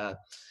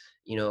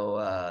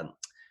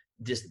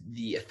just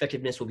the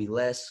effectiveness will be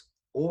less?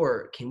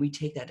 Or can we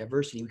take that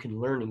diversity, we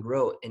can learn and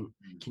grow, and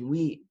can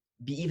we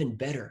be even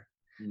better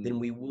than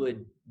we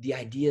would? The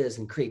ideas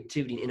and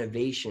creativity and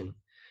innovation,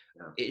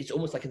 it's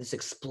almost like this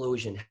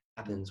explosion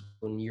happens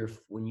when you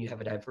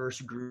have a diverse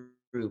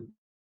group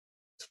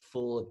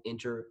full of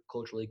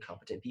interculturally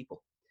competent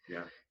people.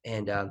 Yeah.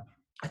 And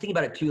I think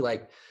about it too,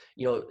 like,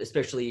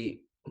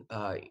 especially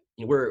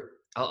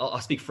I'll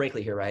speak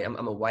frankly here, right? I'm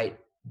a white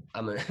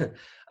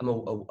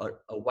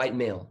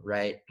male,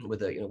 right,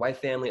 with a white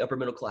family, upper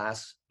middle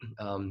class.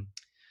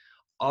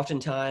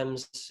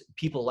 Oftentimes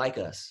people like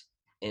us,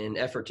 in an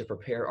effort to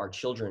prepare our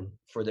children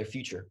for their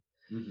future,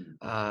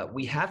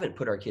 we haven't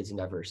put our kids in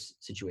diverse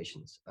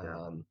situations.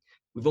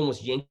 We've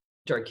almost yanked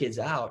our kids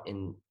out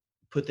and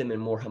put them in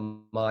more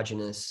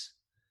homogenous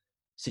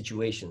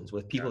situations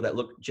with people that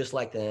look just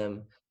like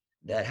them,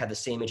 that have the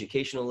same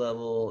educational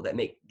level, that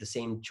make the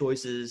same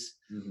choices.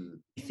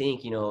 I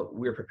think,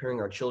 we're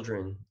preparing our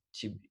children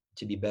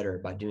to be better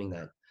by doing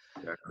that.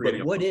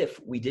 But what if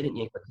we didn't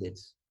yank our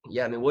kids?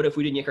 Yeah, I mean, what if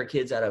we didn't yank our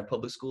kids out of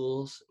public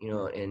schools,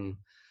 and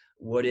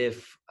what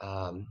if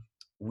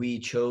we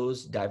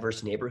chose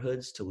diverse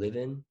neighborhoods to live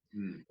in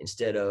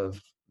instead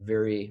of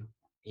very,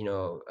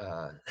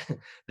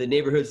 the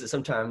neighborhoods that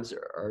sometimes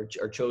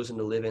are chosen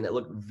to live in that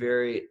look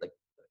very, like,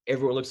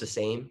 everyone looks the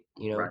same,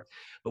 Right.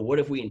 But what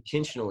if we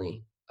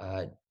intentionally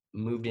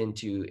moved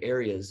into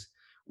areas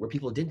where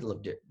people didn't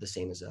look the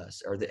same as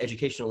us, or the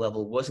educational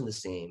level wasn't the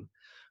same,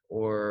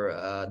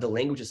 or the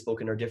languages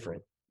spoken are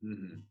different?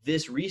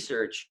 This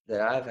research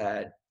that I've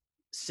had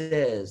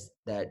says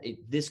that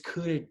this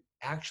could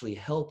actually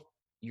help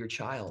your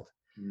child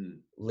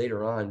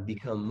later on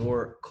become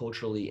more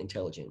culturally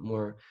intelligent,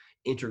 more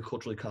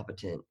interculturally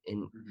competent.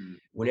 And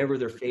whenever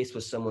they're faced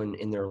with someone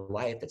in their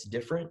life that's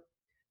different,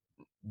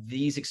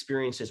 these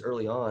experiences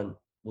early on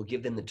will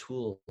give them the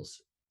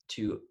tools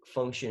to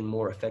function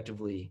more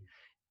effectively,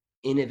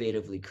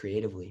 innovatively,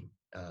 creatively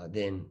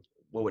than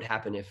what would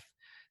happen if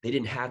they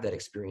didn't have that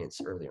experience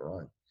earlier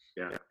on.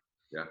 Yeah.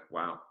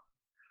 Wow.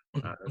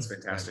 That's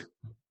fantastic.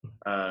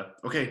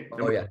 Okay.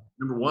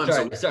 Number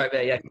one. Sorry,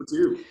 man. Yeah. Number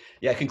two.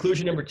 Yeah.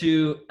 Conclusion number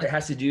two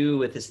has to do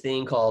with this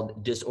thing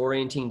called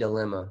disorienting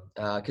dilemma.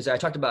 Because I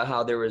talked about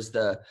how there was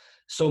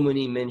so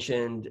many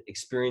mentioned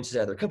experiences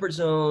out of their comfort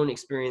zone,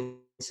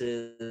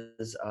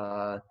 experiences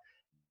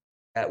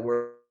that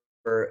were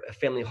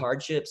family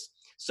hardships.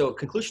 So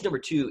conclusion number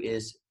two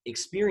is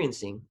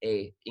experiencing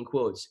a, in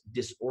quotes,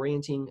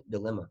 disorienting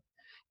dilemma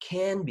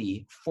can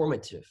be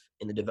formative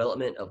in the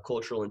development of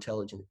cultural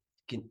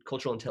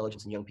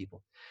intelligence in young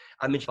people.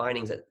 I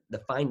mentioned the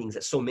findings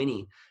that so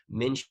many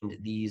mentioned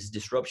these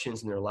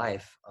disruptions in their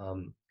life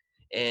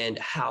and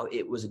how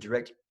it was a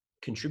direct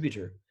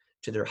contributor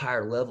to their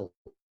higher levels.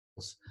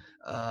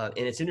 And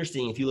it's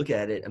interesting if you look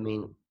at it. I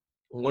mean,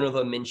 one of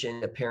them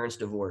mentioned a parent's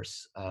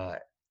divorce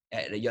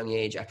at a young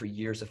age after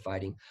years of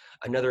fighting.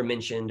 Another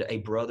mentioned a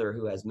brother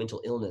who has mental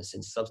illness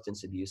and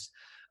substance abuse.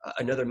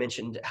 Another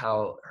mentioned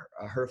how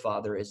her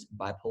father is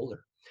bipolar.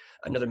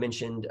 Another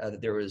mentioned that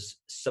there was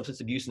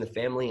substance abuse in the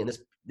family, and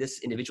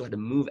this individual had to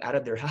move out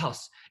of their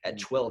house at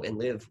 12 and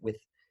live with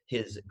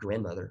his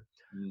grandmother.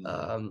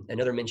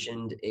 Another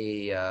mentioned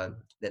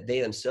that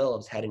they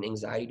themselves had an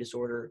anxiety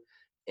disorder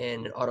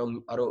and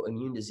an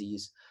autoimmune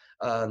disease.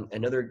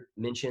 Another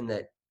mentioned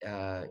that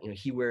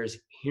he wears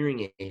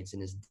hearing aids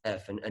and is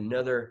deaf. And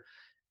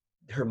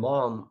her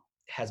mom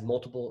has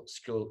multiple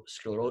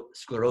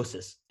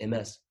sclerosis,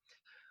 MS.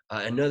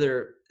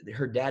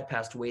 Her dad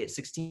passed away at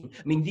 16.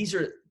 I mean, these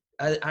are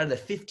out of the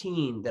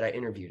 15 that I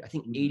interviewed, I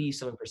think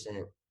 87%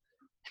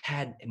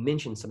 had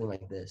mentioned something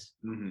like this.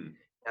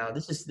 Now,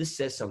 this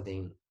says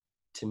something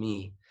to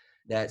me,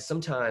 that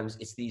sometimes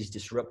it's these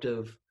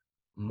disruptive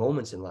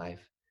moments in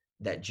life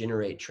that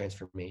generate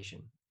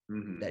transformation,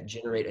 that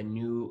generate a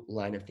new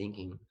line of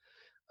thinking,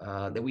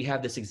 that we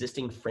have this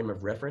existing frame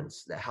of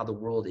reference, that how the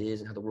world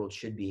is and how the world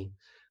should be.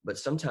 But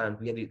sometimes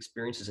we have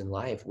experiences in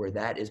life where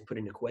that is put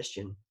into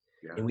question,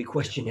 and we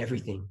question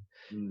everything.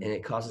 And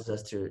it causes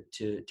us to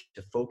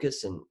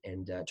focus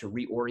and to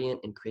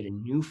reorient and create a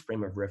new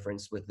frame of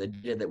reference with the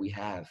data that we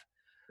have.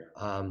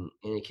 And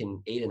it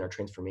can aid in our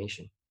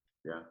transformation.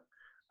 Yeah.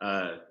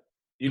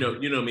 You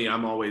know me,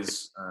 I'm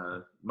always,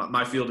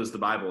 my field is the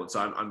Bible. And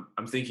so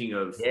I'm thinking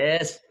of,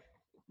 yes,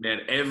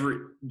 man,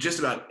 just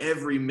about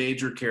every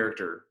major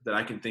character that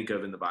I can think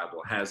of in the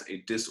Bible has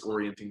a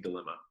disorienting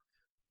dilemma.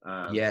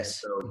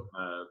 Yes. So,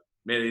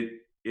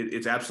 man,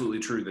 it's absolutely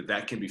true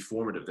that can be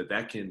formative,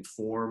 that can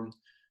form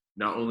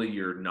not only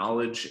your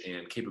knowledge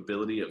and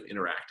capability of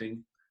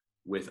interacting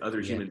with other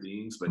human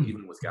beings, but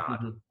even with God.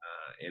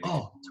 And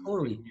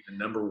totally. Be the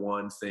number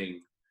one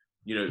thing,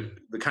 the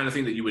kind of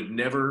thing that you would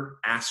never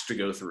ask to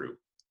go through.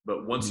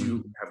 But once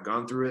you have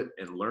gone through it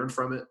and learned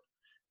from it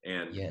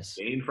and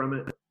gained from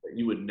it,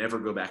 you would never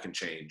go back and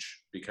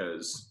change,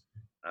 because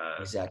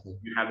exactly,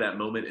 you have that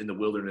moment in the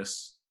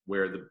wilderness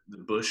where the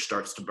bush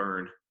starts to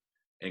burn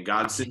and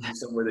God sends you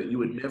somewhere that you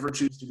would never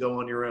choose to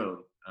go on your own.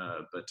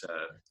 But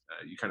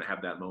you kind of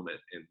have that moment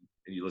and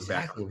you look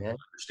back on it and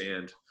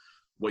understand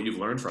what you've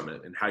learned from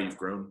it and how you've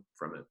grown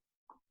from it.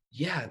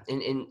 Yeah.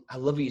 And I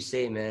love what you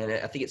say, man.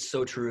 I think it's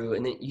so true.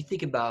 And then you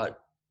think about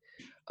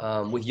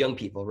with young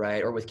people,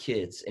 right? Or with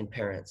kids and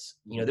parents,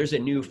 there's a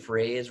new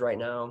phrase right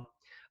now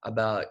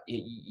about,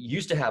 you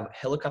used to have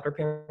helicopter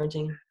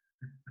parenting.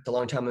 A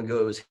long time ago,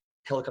 it was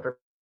helicopter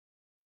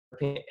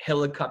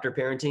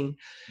parenting.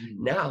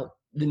 Now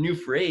the new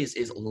phrase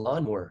is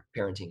lawnmower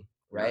parenting,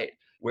 right?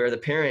 Where the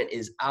parent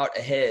is out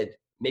ahead,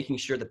 making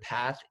sure the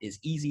path is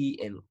easy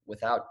and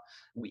without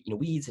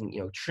weeds and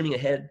trimming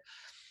ahead.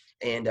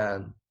 And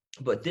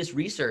but this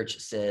research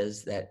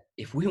says that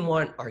if we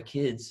want our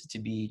kids to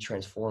be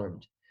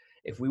transformed,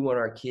 if we want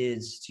our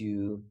kids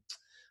to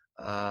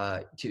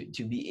allow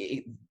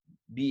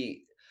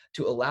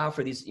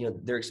for these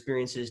their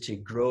experiences to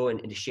grow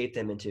and to shape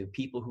them into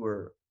people who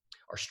are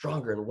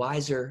stronger and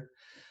wiser,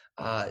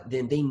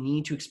 then they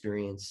need to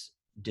experience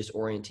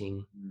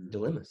disorienting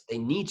dilemmas. They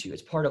need to.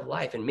 It's part of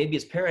life. And maybe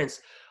as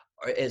parents,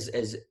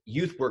 as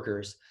youth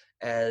workers,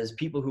 as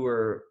people who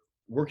are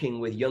working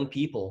with young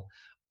people,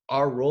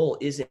 our role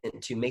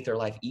isn't to make their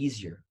life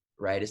easier,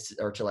 right?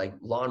 Or to like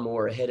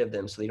lawnmower ahead of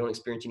them so they don't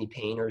experience any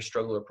pain or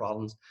struggle or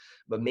problems.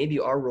 But maybe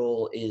our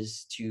role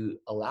is to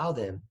allow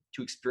them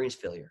to experience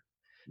failure,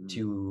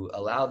 to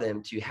allow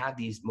them to have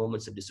these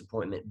moments of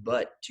disappointment,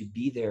 but to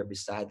be there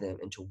beside them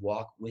and to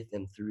walk with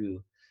them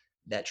through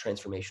that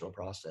transformational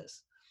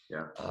process.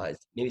 Yeah.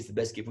 Maybe it's the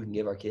best gift we can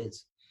give our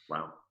kids.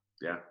 Wow.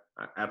 Yeah,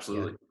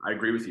 absolutely. Yeah. I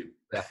agree with you.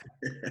 Yeah.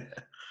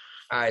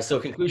 All right. So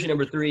conclusion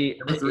number three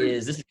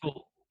is, this is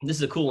cool. This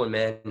is a cool one,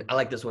 man. I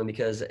like this one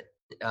because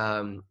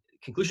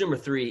conclusion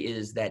number 3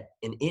 is that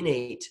an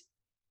innate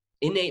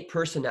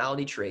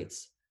personality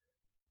traits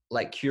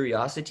like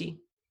curiosity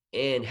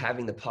and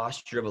having the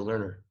posture of a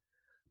learner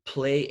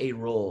play a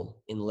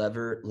role in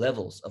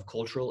levels of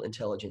cultural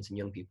intelligence in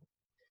young people.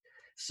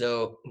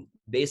 So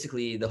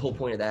basically, the whole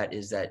point of that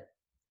is that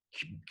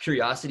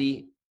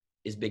curiosity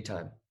is big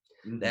time.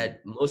 Mm-hmm.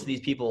 That most of these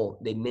people,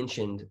 they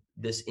mentioned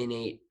this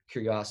innate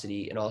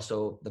curiosity and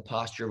also the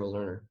posture of a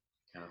learner.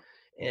 Yeah.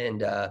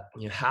 And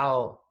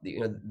how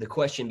the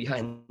question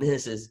behind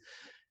this is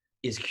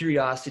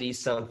curiosity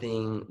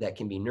something that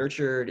can be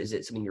nurtured? Is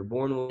it something you're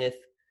born with?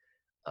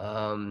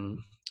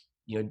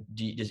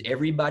 Does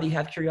everybody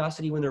have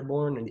curiosity when they're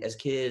born and as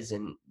kids,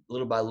 and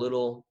little by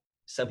little,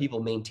 some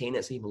people maintain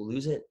it, some people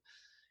lose it?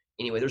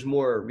 Anyway, there's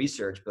more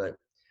research, but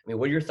I mean,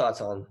 what are your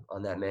thoughts on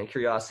that, man?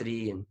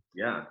 Curiosity and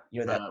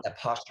that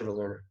posture of a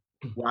learner.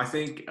 Well, I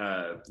think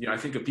I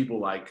think of people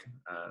like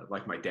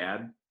my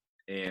dad,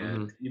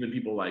 and even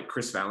people like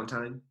Chris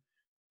Valentine,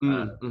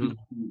 who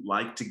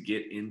like to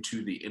get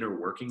into the inner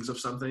workings of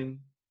something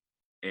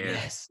and figure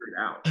it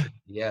out.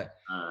 Yeah.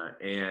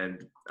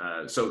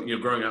 So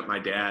growing up, my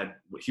dad,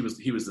 he was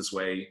this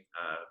way.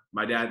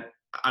 My dad,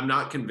 I'm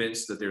not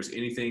convinced that there's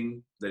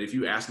anything that if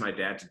you asked my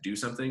dad to do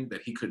something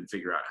that he couldn't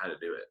figure out how to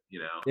do it.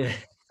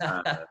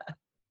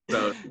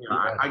 So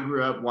I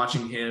grew up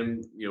watching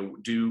him,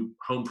 do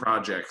home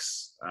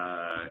projects,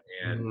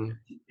 and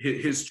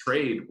his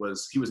trade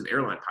was he was an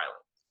airline pilot.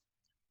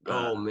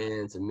 Oh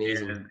man, it's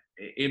amazing. And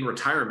in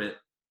retirement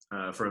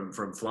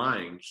from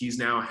flying, he's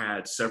now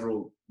had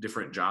several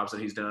different jobs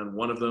that he's done.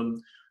 One of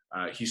them,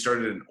 he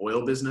started an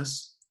oil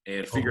business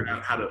and figured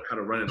out how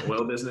to run an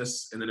oil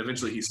business, and then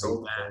eventually he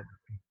sold that.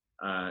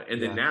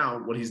 And then now,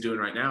 what he's doing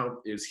right now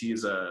is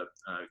he's a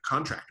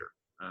contractor.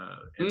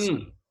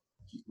 So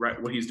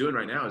what he's doing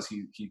right now is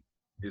he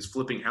is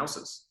flipping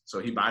houses. So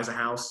he buys a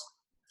house,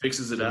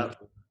 fixes it up,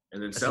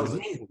 and then sells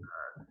it.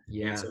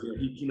 Yeah. So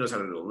he knows how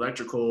to do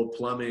electrical,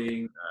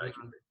 plumbing,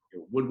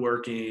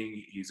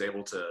 woodworking. He's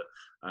able to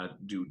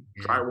do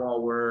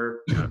drywall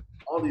work,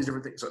 all these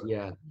different things. So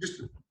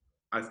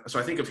so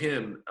I think of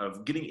him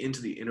of getting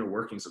into the inner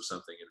workings of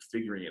something and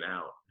figuring it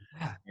out.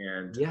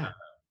 And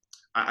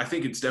I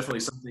think it's definitely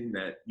something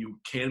that you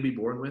can be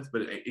born with,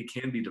 but it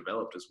can be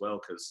developed as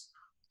well, because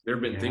there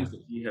have been things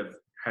that he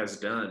has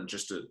done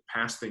just to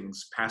pass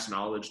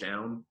knowledge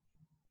down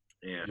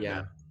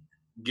and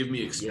give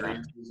me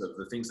experiences of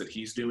the things that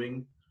he's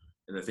doing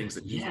and the things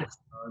that he's done.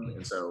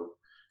 And so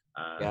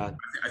I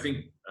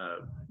think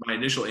my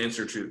initial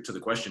answer to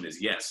the question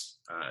is yes.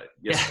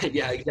 Yes.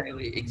 Yeah,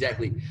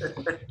 exactly.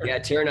 Yeah,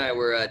 Tara and I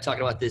were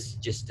talking about this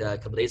just a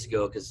couple of days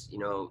ago, because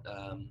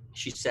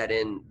she sat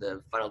in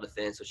the final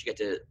defense, so she got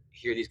to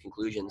hear these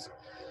conclusions,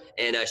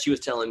 and she was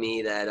telling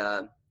me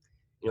that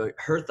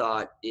her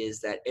thought is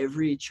that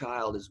every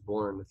child is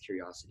born with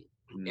curiosity.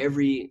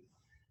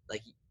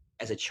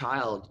 As a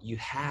child, you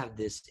have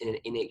this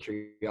innate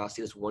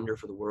curiosity, this wonder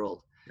for the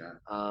world.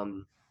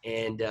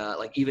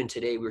 Even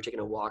today, we were taking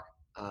a walk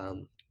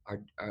in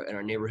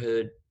our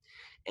neighborhood,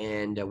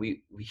 and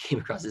we came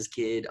across this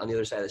kid on the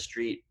other side of the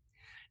street,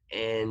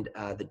 and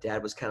the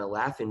dad was kind of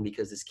laughing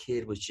because this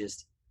kid was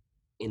just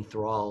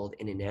enthralled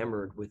and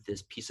enamored with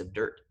this piece of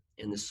dirt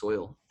in the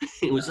soil.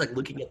 It was like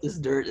looking at this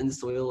dirt in the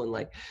soil, and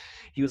like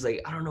he was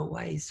like, I don't know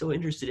why he's so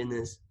interested in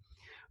this,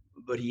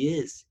 but he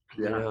is.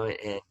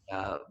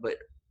 But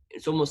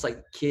it's almost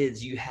like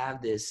kids, you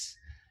have this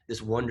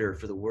wonder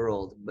for the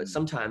world, but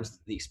sometimes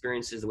the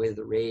experiences, the way that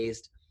they're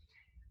raised,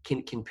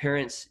 can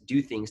parents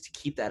do things to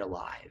keep that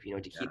alive,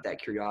 to keep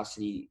that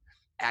curiosity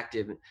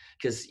active?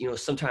 Because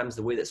sometimes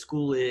the way that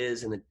school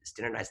is and the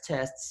standardized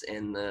tests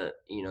and the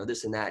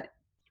this and that,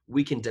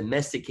 we can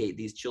domesticate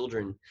these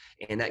children,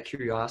 and that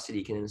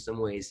curiosity can in some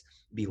ways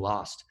be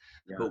lost.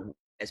 But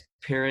as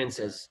parents,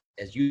 as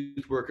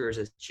youth workers,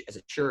 as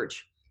a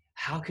church,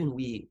 how can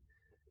we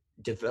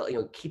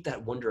develop, keep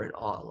that wonder and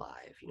awe alive?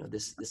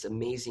 This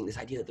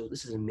idea that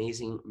this is an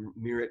amazing,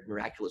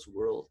 miraculous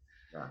world.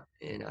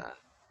 And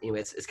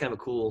anyway, it's kind of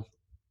a cool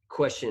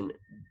question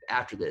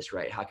after this,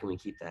 right? How can we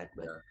keep that?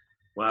 But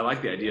well, I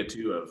like the idea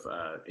too of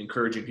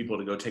encouraging people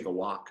to go take a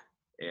walk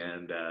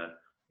and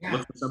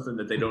look for something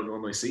that they don't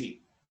normally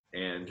see,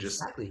 and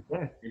just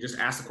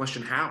ask the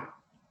question, how?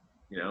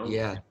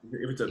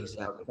 If it's a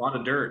clod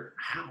of dirt,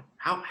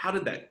 how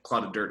did that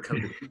clod of dirt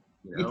come to be?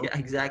 Yeah,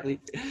 exactly.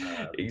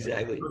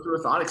 Go through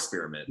a thought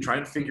experiment. Try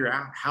and figure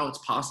out how it's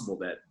possible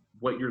that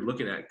what you're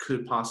looking at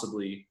could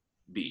possibly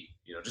be.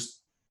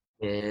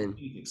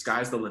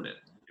 Sky's the limit.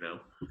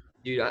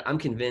 Dude, I'm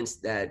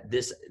convinced that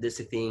this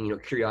thing,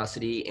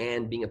 curiosity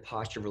and being a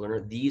posture of a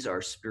learner, these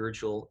are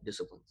spiritual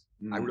disciplines.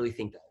 I really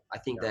think that. I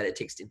think that it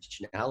takes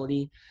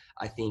intentionality.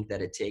 I think that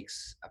it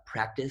takes a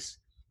practice.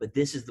 But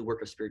this is the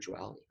work of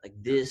spirituality. Like,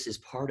 this is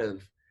part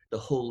of the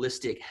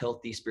holistic,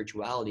 healthy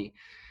spirituality.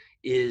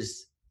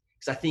 Because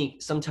I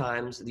think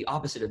sometimes the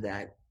opposite of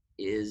that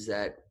is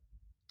that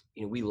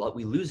we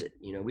lose it.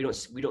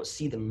 We don't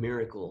see the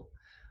miracle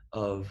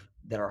of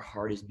that our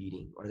heart is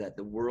beating, or that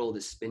the world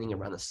is spinning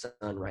around the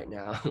sun right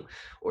now,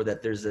 or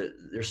that there's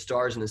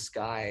stars in the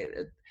sky.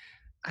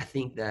 I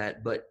think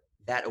that, but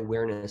that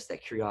awareness,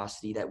 that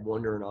curiosity, that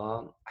wonder and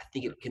awe, I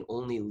think it can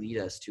only lead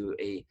us to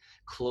a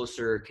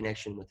closer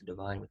connection with the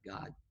divine, with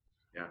God.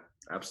 Yeah,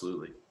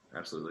 absolutely.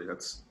 Absolutely.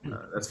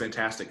 That's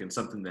fantastic, and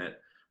something that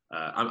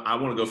I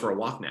want to go for a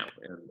walk now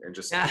and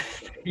just. Yeah,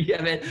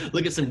 yeah, man.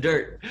 Look at some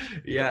dirt.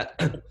 Yeah,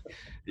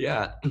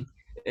 yeah.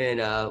 And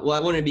well, I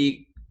want to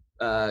be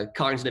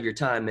cognizant of your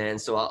time, man.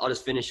 So I'll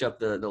just finish up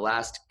the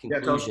last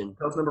conclusion. Yeah,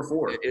 tell us number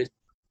 4.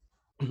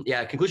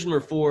 Yeah, conclusion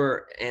number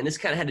 4, and this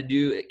kind of had to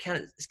do.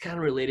 It's kind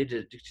of related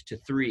to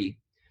 3,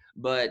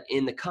 but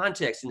in the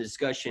context and the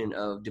discussion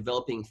of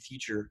developing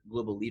future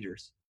global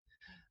leaders.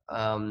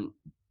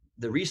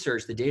 The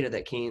research, the data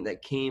that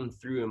came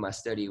through in my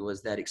study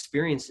was that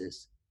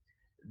experiences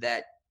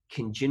that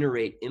can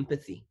generate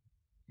empathy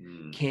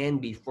can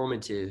be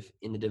formative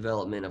in the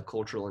development of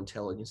cultural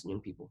intelligence in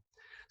young people.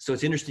 So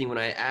it's interesting when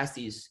I ask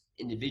these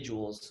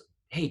individuals,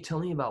 hey, tell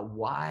me about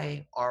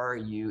why are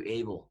you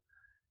able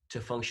to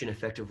function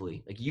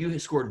effectively? Like, you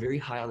scored very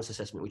high on this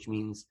assessment, which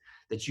means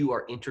that you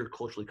are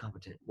interculturally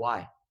competent.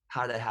 Why?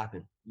 How did that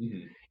happen?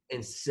 Mm-hmm.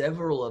 And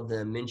several of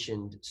them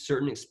mentioned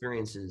certain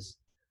experiences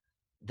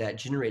that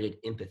generated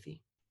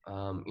empathy.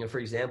 For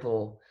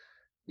example,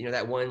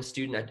 that one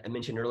student I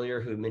mentioned earlier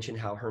who mentioned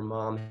how her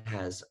mom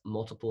has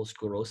multiple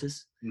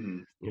sclerosis.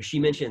 Mm-hmm. She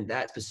mentioned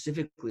that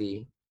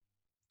specifically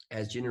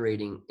as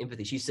generating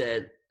empathy. She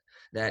said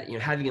that,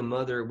 having a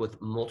mother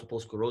with multiple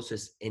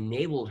sclerosis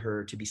enabled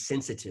her to be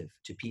sensitive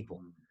to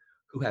people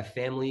who have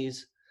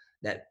families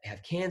that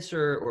have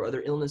cancer or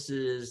other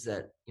illnesses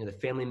that, the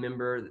family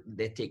member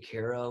they take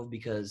care of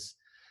because,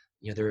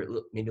 they're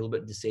maybe a little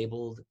bit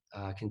disabled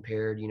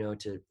compared,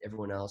 to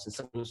everyone else,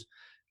 and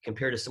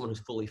compared to someone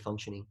who's fully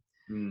functioning.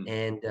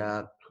 And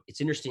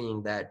it's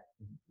interesting that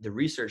the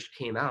research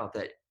came out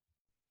that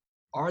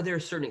are there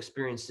certain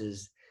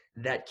experiences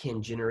that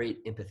can generate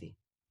empathy,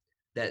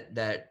 that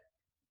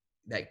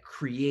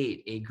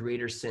create a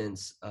greater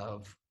sense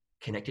of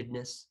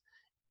connectedness,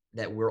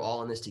 that we're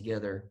all in this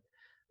together,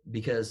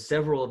 because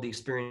several of the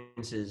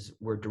experiences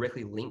were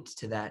directly linked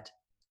to that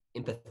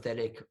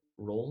empathetic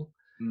role.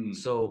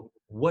 So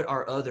what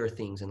are other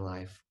things in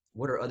life?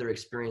 What are other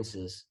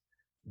experiences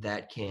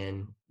that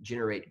can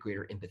generate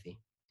greater empathy?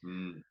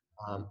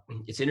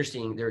 It's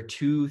interesting. There are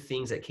 2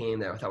 things that came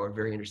that I thought were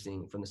very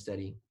interesting from the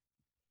study.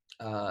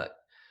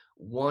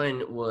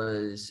 One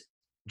was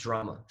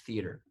drama,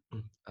 theater.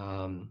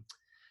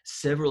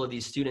 Several of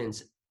these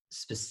students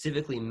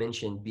specifically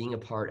mentioned being a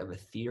part of a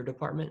theater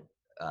department,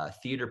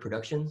 theater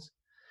productions,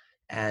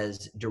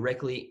 as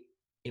directly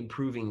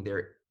improving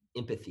their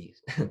empathy.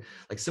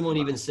 Like, someone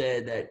even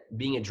said that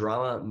being a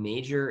drama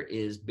major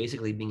is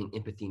basically being an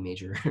empathy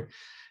major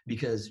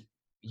because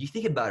you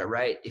think about it,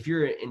 right? If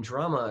you're in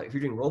drama, if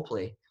you're doing role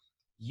play,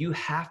 you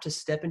have to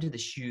step into the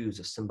shoes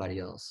of somebody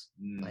else.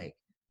 Like,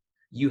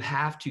 you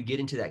have to get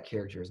into that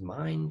character's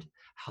mind,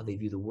 how they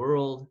view the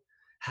world,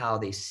 how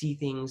they see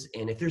things.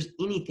 And if there's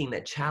anything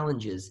that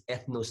challenges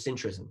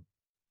ethnocentrism,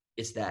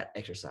 it's that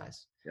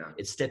exercise. Yeah.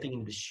 It's stepping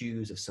into the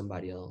shoes of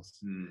somebody else.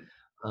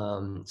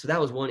 So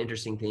that was one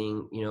interesting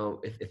thing.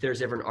 If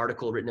there's ever an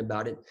article written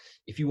about it,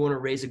 if you want to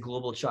raise a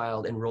global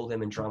child, enroll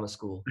them in drama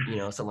school,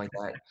 something like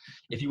that.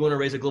 If you want to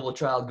raise a global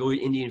child, go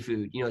eat Indian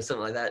food, something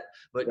like that.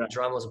 But yeah,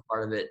 drama is a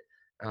part of it.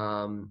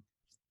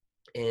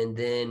 And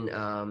then,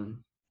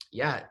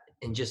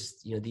 and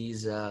just,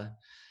 these,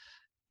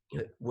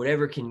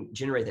 whatever can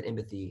generate that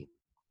empathy,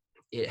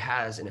 it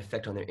has an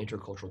effect on their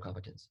intercultural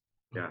competence.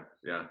 Yeah.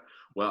 Yeah.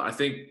 Well,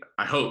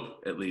 I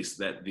hope at least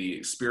that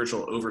the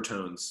spiritual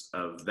overtones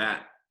of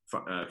that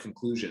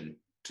conclusion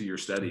to your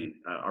study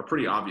are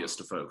pretty obvious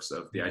to folks,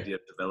 of the idea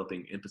of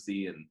developing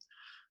empathy, and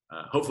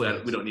hopefully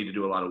we don't need to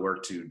do a lot of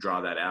work to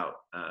draw that out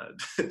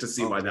to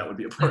see why that would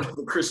be a part of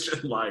the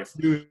Christian life.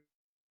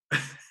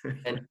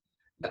 And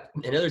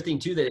another thing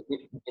too, that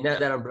in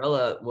that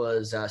umbrella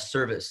was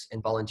service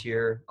and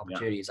volunteer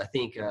opportunities. Yeah. I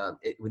think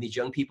with these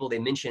young people, they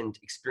mentioned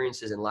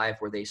experiences in life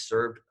where they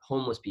served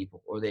homeless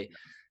people, or they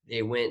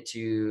went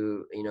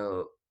to,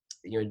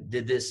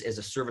 did this as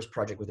a service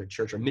project with their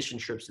church, or mission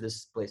trips to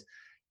this place,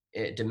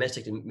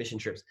 domestic mission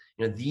trips.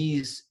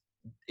 These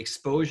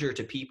exposure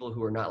to people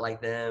who are not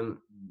like them,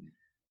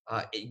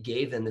 it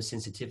gave them the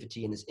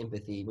sensitivity and this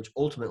empathy, which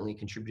ultimately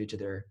contributed to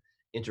their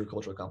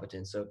intercultural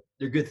competence. So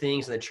they're good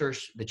things. And the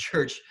church,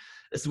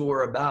 this is what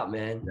we're about,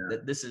 man. Yeah.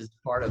 That this is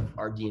part of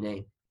our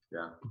DNA.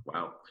 Yeah.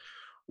 Wow.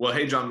 Well,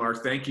 hey, John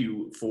Mark, thank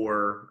you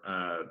for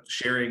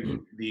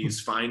sharing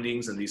these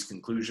findings and these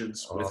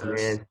conclusions with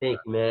us. Man, thank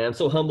you, man. I'm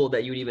so humbled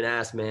that you would even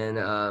ask, man.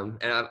 And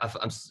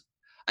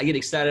I get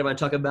excited when I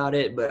talk about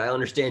it, but I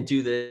understand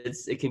too that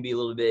it can be a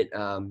little bit,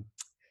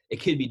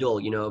 it could be dull,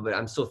 but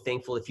I'm so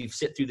thankful if you've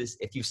sat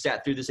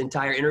through this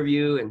entire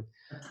interview, and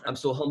I'm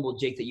so humbled,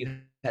 Jake, that you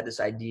had this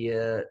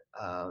idea.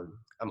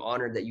 I'm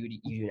honored that you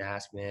even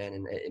asked, man,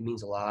 and it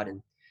means a lot.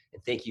 And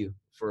thank you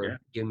for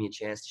giving me a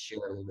chance to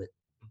share a little bit.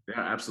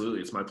 Yeah,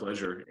 absolutely. It's my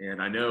pleasure. And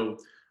I know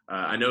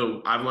I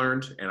know I've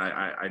learned, and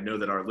I know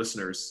that our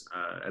listeners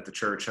at the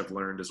church have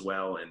learned as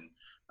well. And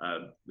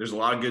there's a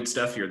lot of good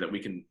stuff here that we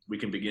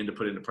can begin to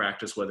put into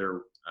practice,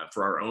 whether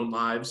for our own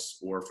lives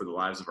or for the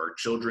lives of our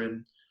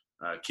children,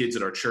 kids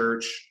at our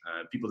church,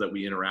 people that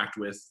we interact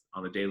with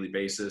on a daily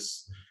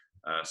basis.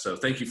 So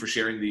thank you for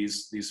sharing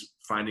these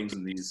findings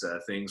and these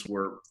things.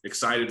 We're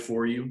excited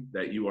for you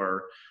that you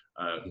are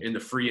in the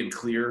free and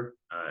clear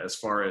as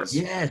far as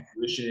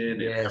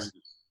tuition and having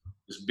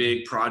this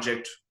big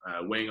project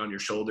weighing on your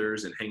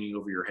shoulders and hanging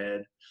over your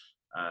head.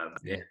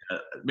 And,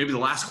 maybe the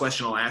last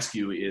question I'll ask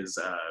you is,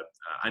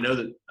 I know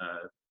that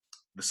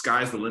the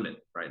sky's the limit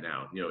right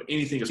now.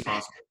 Anything is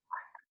possible.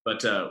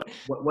 But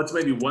what's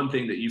maybe one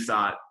thing that you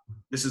thought,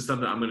 this is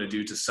something I'm going to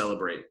do to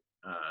celebrate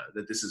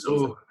that this is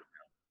over?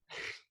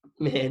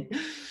 Man,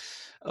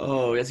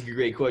 that's a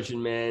great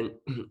question, man.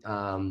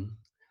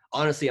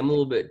 Honestly, I'm a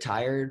little bit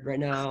tired right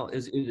now. It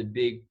was a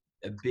big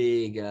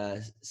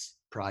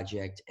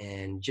project,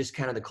 and just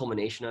kind of the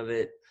culmination of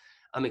it.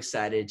 I'm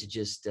excited to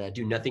just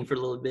do nothing for a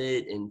little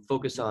bit and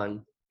focus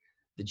on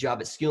the job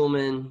at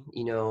Skillman.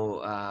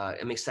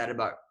 I'm excited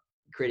about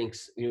creating,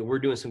 we're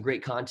doing some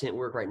great content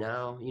work right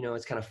now.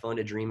 It's kind of fun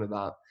to dream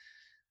about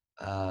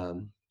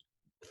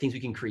things we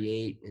can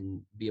create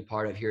and be a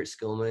part of here at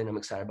Skillman. I'm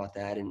excited about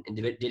that and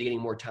dedicating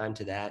more time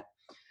to that.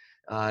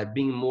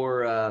 Being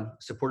more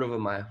supportive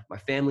of my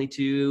family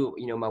too.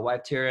 My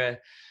wife, Tara,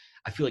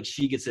 I feel like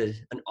she gets an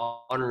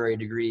honorary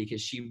degree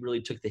because she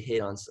really took the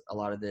hit on a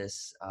lot of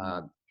this.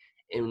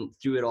 And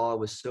through it all,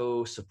 was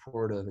so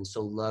supportive and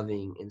so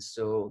loving and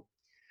so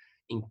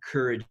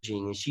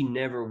encouraging. And she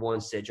never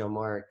once said, John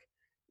Mark,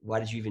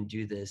 why did you even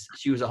do this?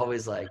 She was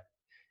always like,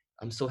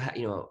 I'm so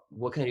happy,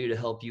 what can I do to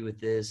help you with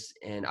this?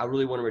 And I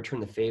really want to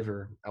return the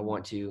favor. I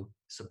want to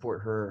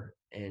support her.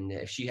 And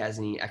if she has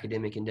any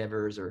academic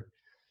endeavors or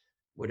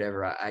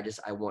whatever,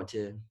 I want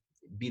to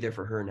be there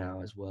for her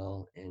now as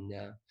well. And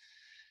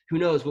who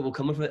knows what will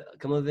come of it.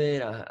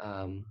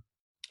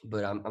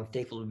 But I'm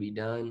thankful to be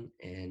done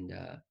and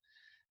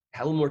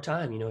have a little more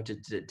time,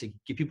 to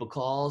give people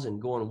calls and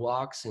go on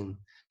walks and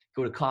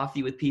go to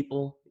coffee with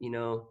people.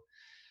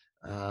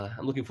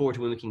 I'm looking forward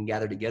to when we can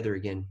gather together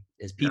again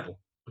as people.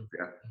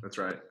 Yeah, that's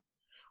right.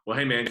 Well,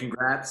 hey man,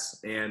 congrats,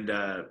 and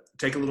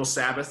take a little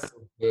Sabbath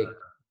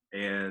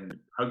and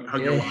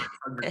hug your wife,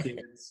 hug your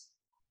kids,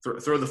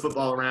 throw the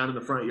football around in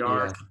the front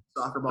yard,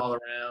 soccer ball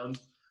around.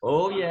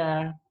 Oh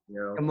yeah.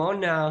 Come on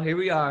now, here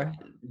we are.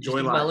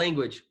 Enjoy my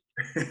language.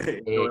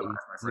 Enjoy life,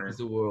 my friend.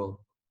 The world.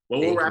 Well,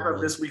 we'll wrap up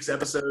this week's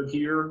episode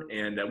here,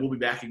 and we'll be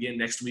back again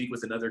next week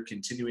with another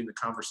Continuing the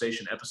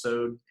Conversation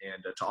episode.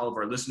 And to all of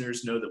our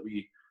listeners, know that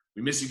we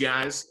miss you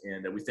guys,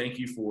 and that we thank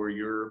you for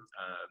your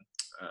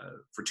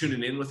for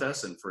tuning in with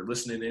us and for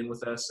listening in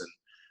with us.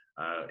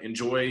 And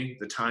enjoy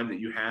the time that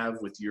you have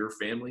with your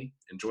family.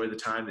 Enjoy the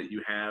time that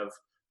you have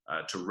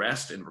to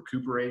rest and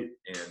recuperate,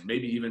 and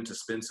maybe even to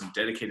spend some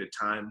dedicated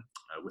time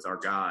with our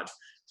God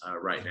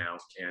right now.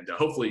 And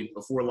hopefully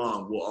before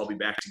long, we'll all be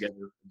back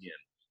together again.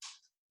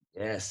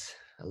 Yes,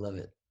 I love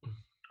it.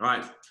 All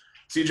right.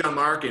 See you, John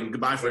Mark, and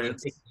goodbye,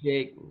 friends.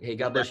 Jake. Hey,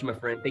 God bless you, my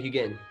friend. Thank you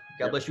again.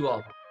 God bless you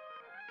all.